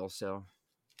McDonald's meal, so.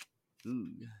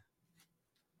 Ooh.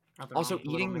 Also,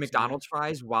 eating McDonald's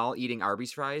fries while eating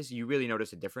Arby's fries, you really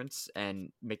notice a difference,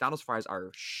 and McDonald's fries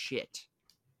are shit.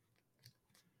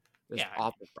 They're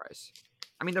awful fries.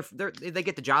 I mean, they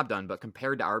get the job done, but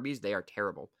compared to Arby's, they are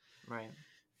terrible. Right.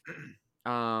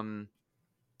 And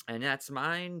that's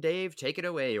mine. Dave, take it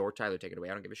away, or Tyler, take it away.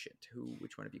 I don't give a shit.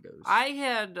 Which one of you goes? I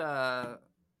had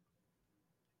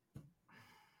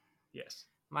yes.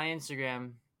 My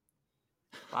Instagram.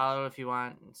 Follow if you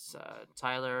want. It's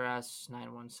Tyler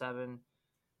S917.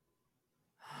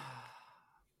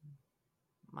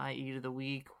 My eat of the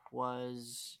week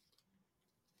was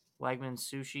Wegmans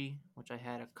sushi, which I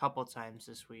had a couple times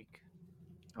this week.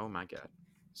 Oh my god.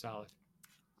 Solid.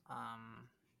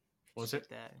 Was it?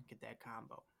 Get that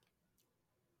combo.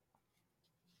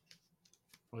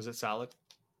 Was it solid?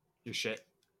 Your shit.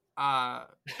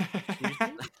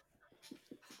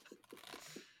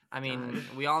 I mean,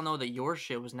 we all know that your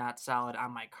shit was not solid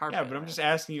on my carpet. Yeah, but I'm just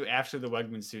asking you after the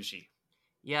Wegmans sushi.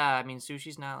 Yeah, I mean,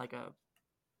 sushi's not like a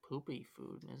poopy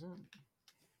food, is it?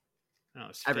 No,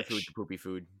 it's every fish. food's a poopy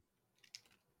food.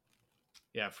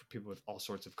 Yeah, for people with all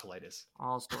sorts of colitis.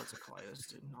 All sorts of colitis,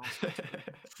 dude. All sorts of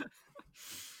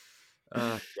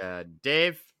Oh god,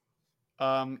 Dave.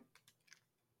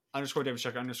 Underscore David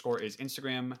Shark underscore is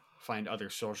Instagram. Find other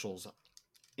socials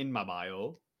in my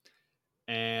bio.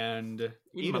 And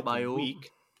in my bio. Week,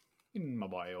 in my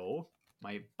bio,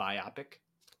 my biopic.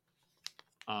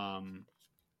 I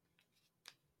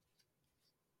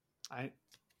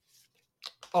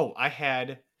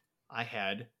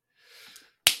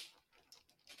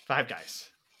Five Guys.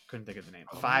 Couldn't think of the name.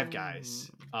 Five Guys.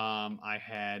 I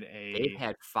had Dave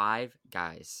had 5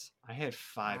 guys. I had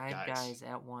five Five guys. guys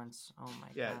at once. Oh my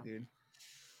Yeah, god. dude.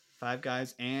 5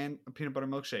 Guys and a peanut butter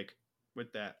milkshake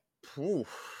with that. Ooh,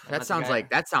 I bet the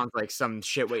that sounds like some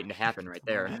shit waiting to happen right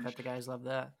there. I bet the guys love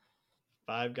that.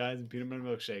 5 Guys and peanut butter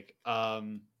milkshake.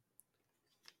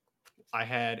 I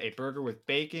had a burger with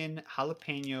bacon,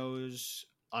 jalapenos,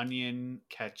 onion,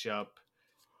 ketchup,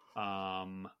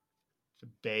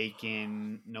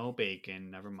 bacon, no bacon,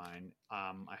 never mind.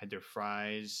 I had their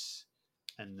fries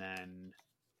and then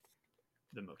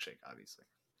the milkshake, obviously.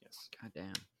 Yes. God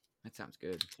damn, that sounds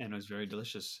good. And it was very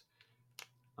delicious.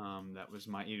 That was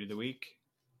my eat of the week.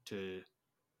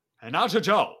 And now to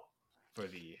Joe for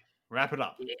the wrap it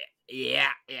up. Yeah.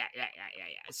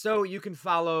 So you can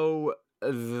follow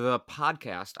the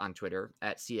podcast on Twitter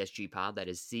at CSGPod. That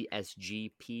is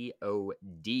CSGPOD.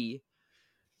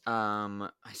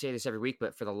 I say this every week,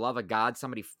 but for the love of God,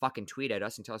 somebody fucking tweet at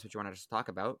us and tell us what you want us to talk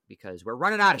about because we're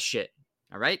running out of shit.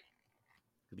 All right?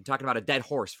 We've been talking about a dead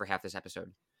horse for half this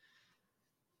episode.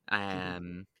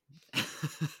 Dead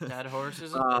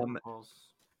horses.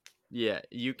 Yeah,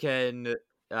 you can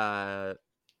you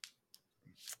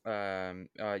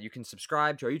can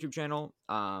subscribe to our YouTube channel.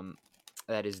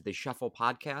 That is the Shuffle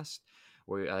Podcast.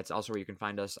 Where that's also where you can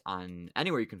find us on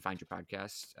anywhere you can find your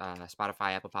podcasts.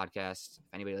 Spotify, Apple Podcasts. If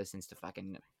anybody listens to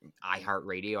fucking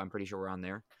iHeartRadio, I'm pretty sure we're on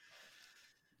there.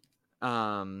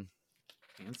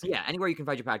 Yeah, anywhere you can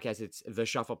find your podcast, it's the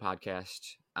Shuffle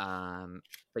Podcast.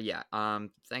 But yeah,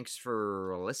 thanks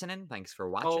for listening. Thanks for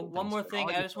watching. Oh, one Thanks more for thing. all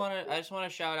I your- just want to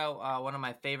shout out one of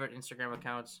my favorite Instagram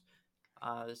accounts.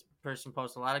 This person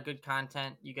posts a lot of good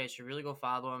content. You guys should really go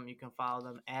follow them. You can follow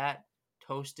them at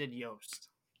Toasted Yoast.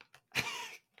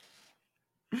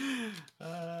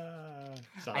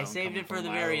 I saved it for the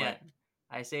very end.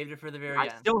 I saved it for the very I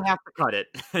end. still have to cut it.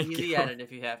 Easy edit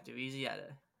if you have to. Easy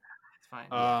edit. It's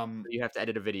fine. You have to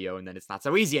edit a video, and then it's not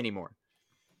so easy anymore.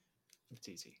 It's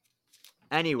easy.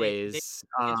 Anyways,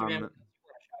 Instagram, shout out.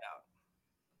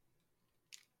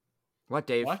 what,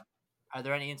 Dave? What? Are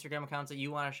there any Instagram accounts that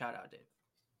you want to shout out, Dave?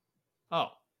 Oh,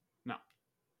 no.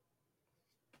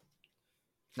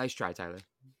 Nice try, Tyler.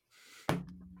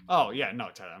 Oh, yeah, no,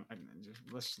 Tyler.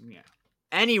 Listen, yeah.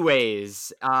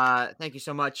 Anyways, thank you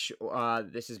so much.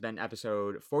 This has been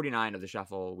episode 49 of the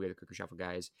Shuffle. We're the Cuckoo Shuffle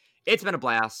guys. It's been a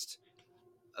blast.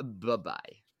 Bye-bye.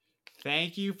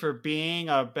 Thank you for being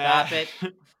a Stop bad.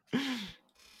 it.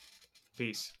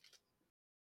 Peace.